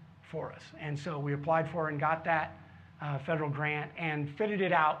for us. And so we applied for and got that federal grant and fitted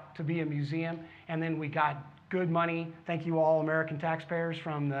it out to be a museum. And then we got good money, thank you all American taxpayers,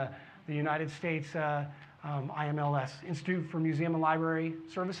 from the United States IMLS, Institute for Museum and Library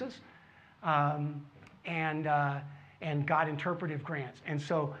Services, and got interpretive grants. And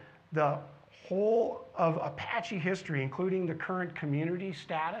so the whole of Apache history, including the current community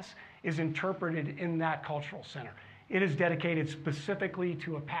status, is interpreted in that cultural center. It is dedicated specifically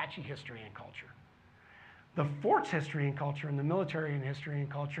to Apache history and culture. The fort's history and culture and the military and history and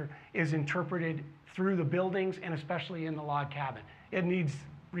culture is interpreted through the buildings and especially in the log cabin. It needs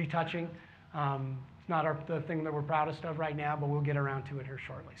retouching. It's not the thing that we're proudest of right now, but we'll get around to it here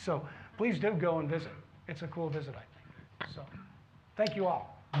shortly. So please do go and visit. It's a cool visit, I think. So thank you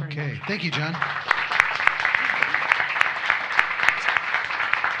all. Okay, thank you, John.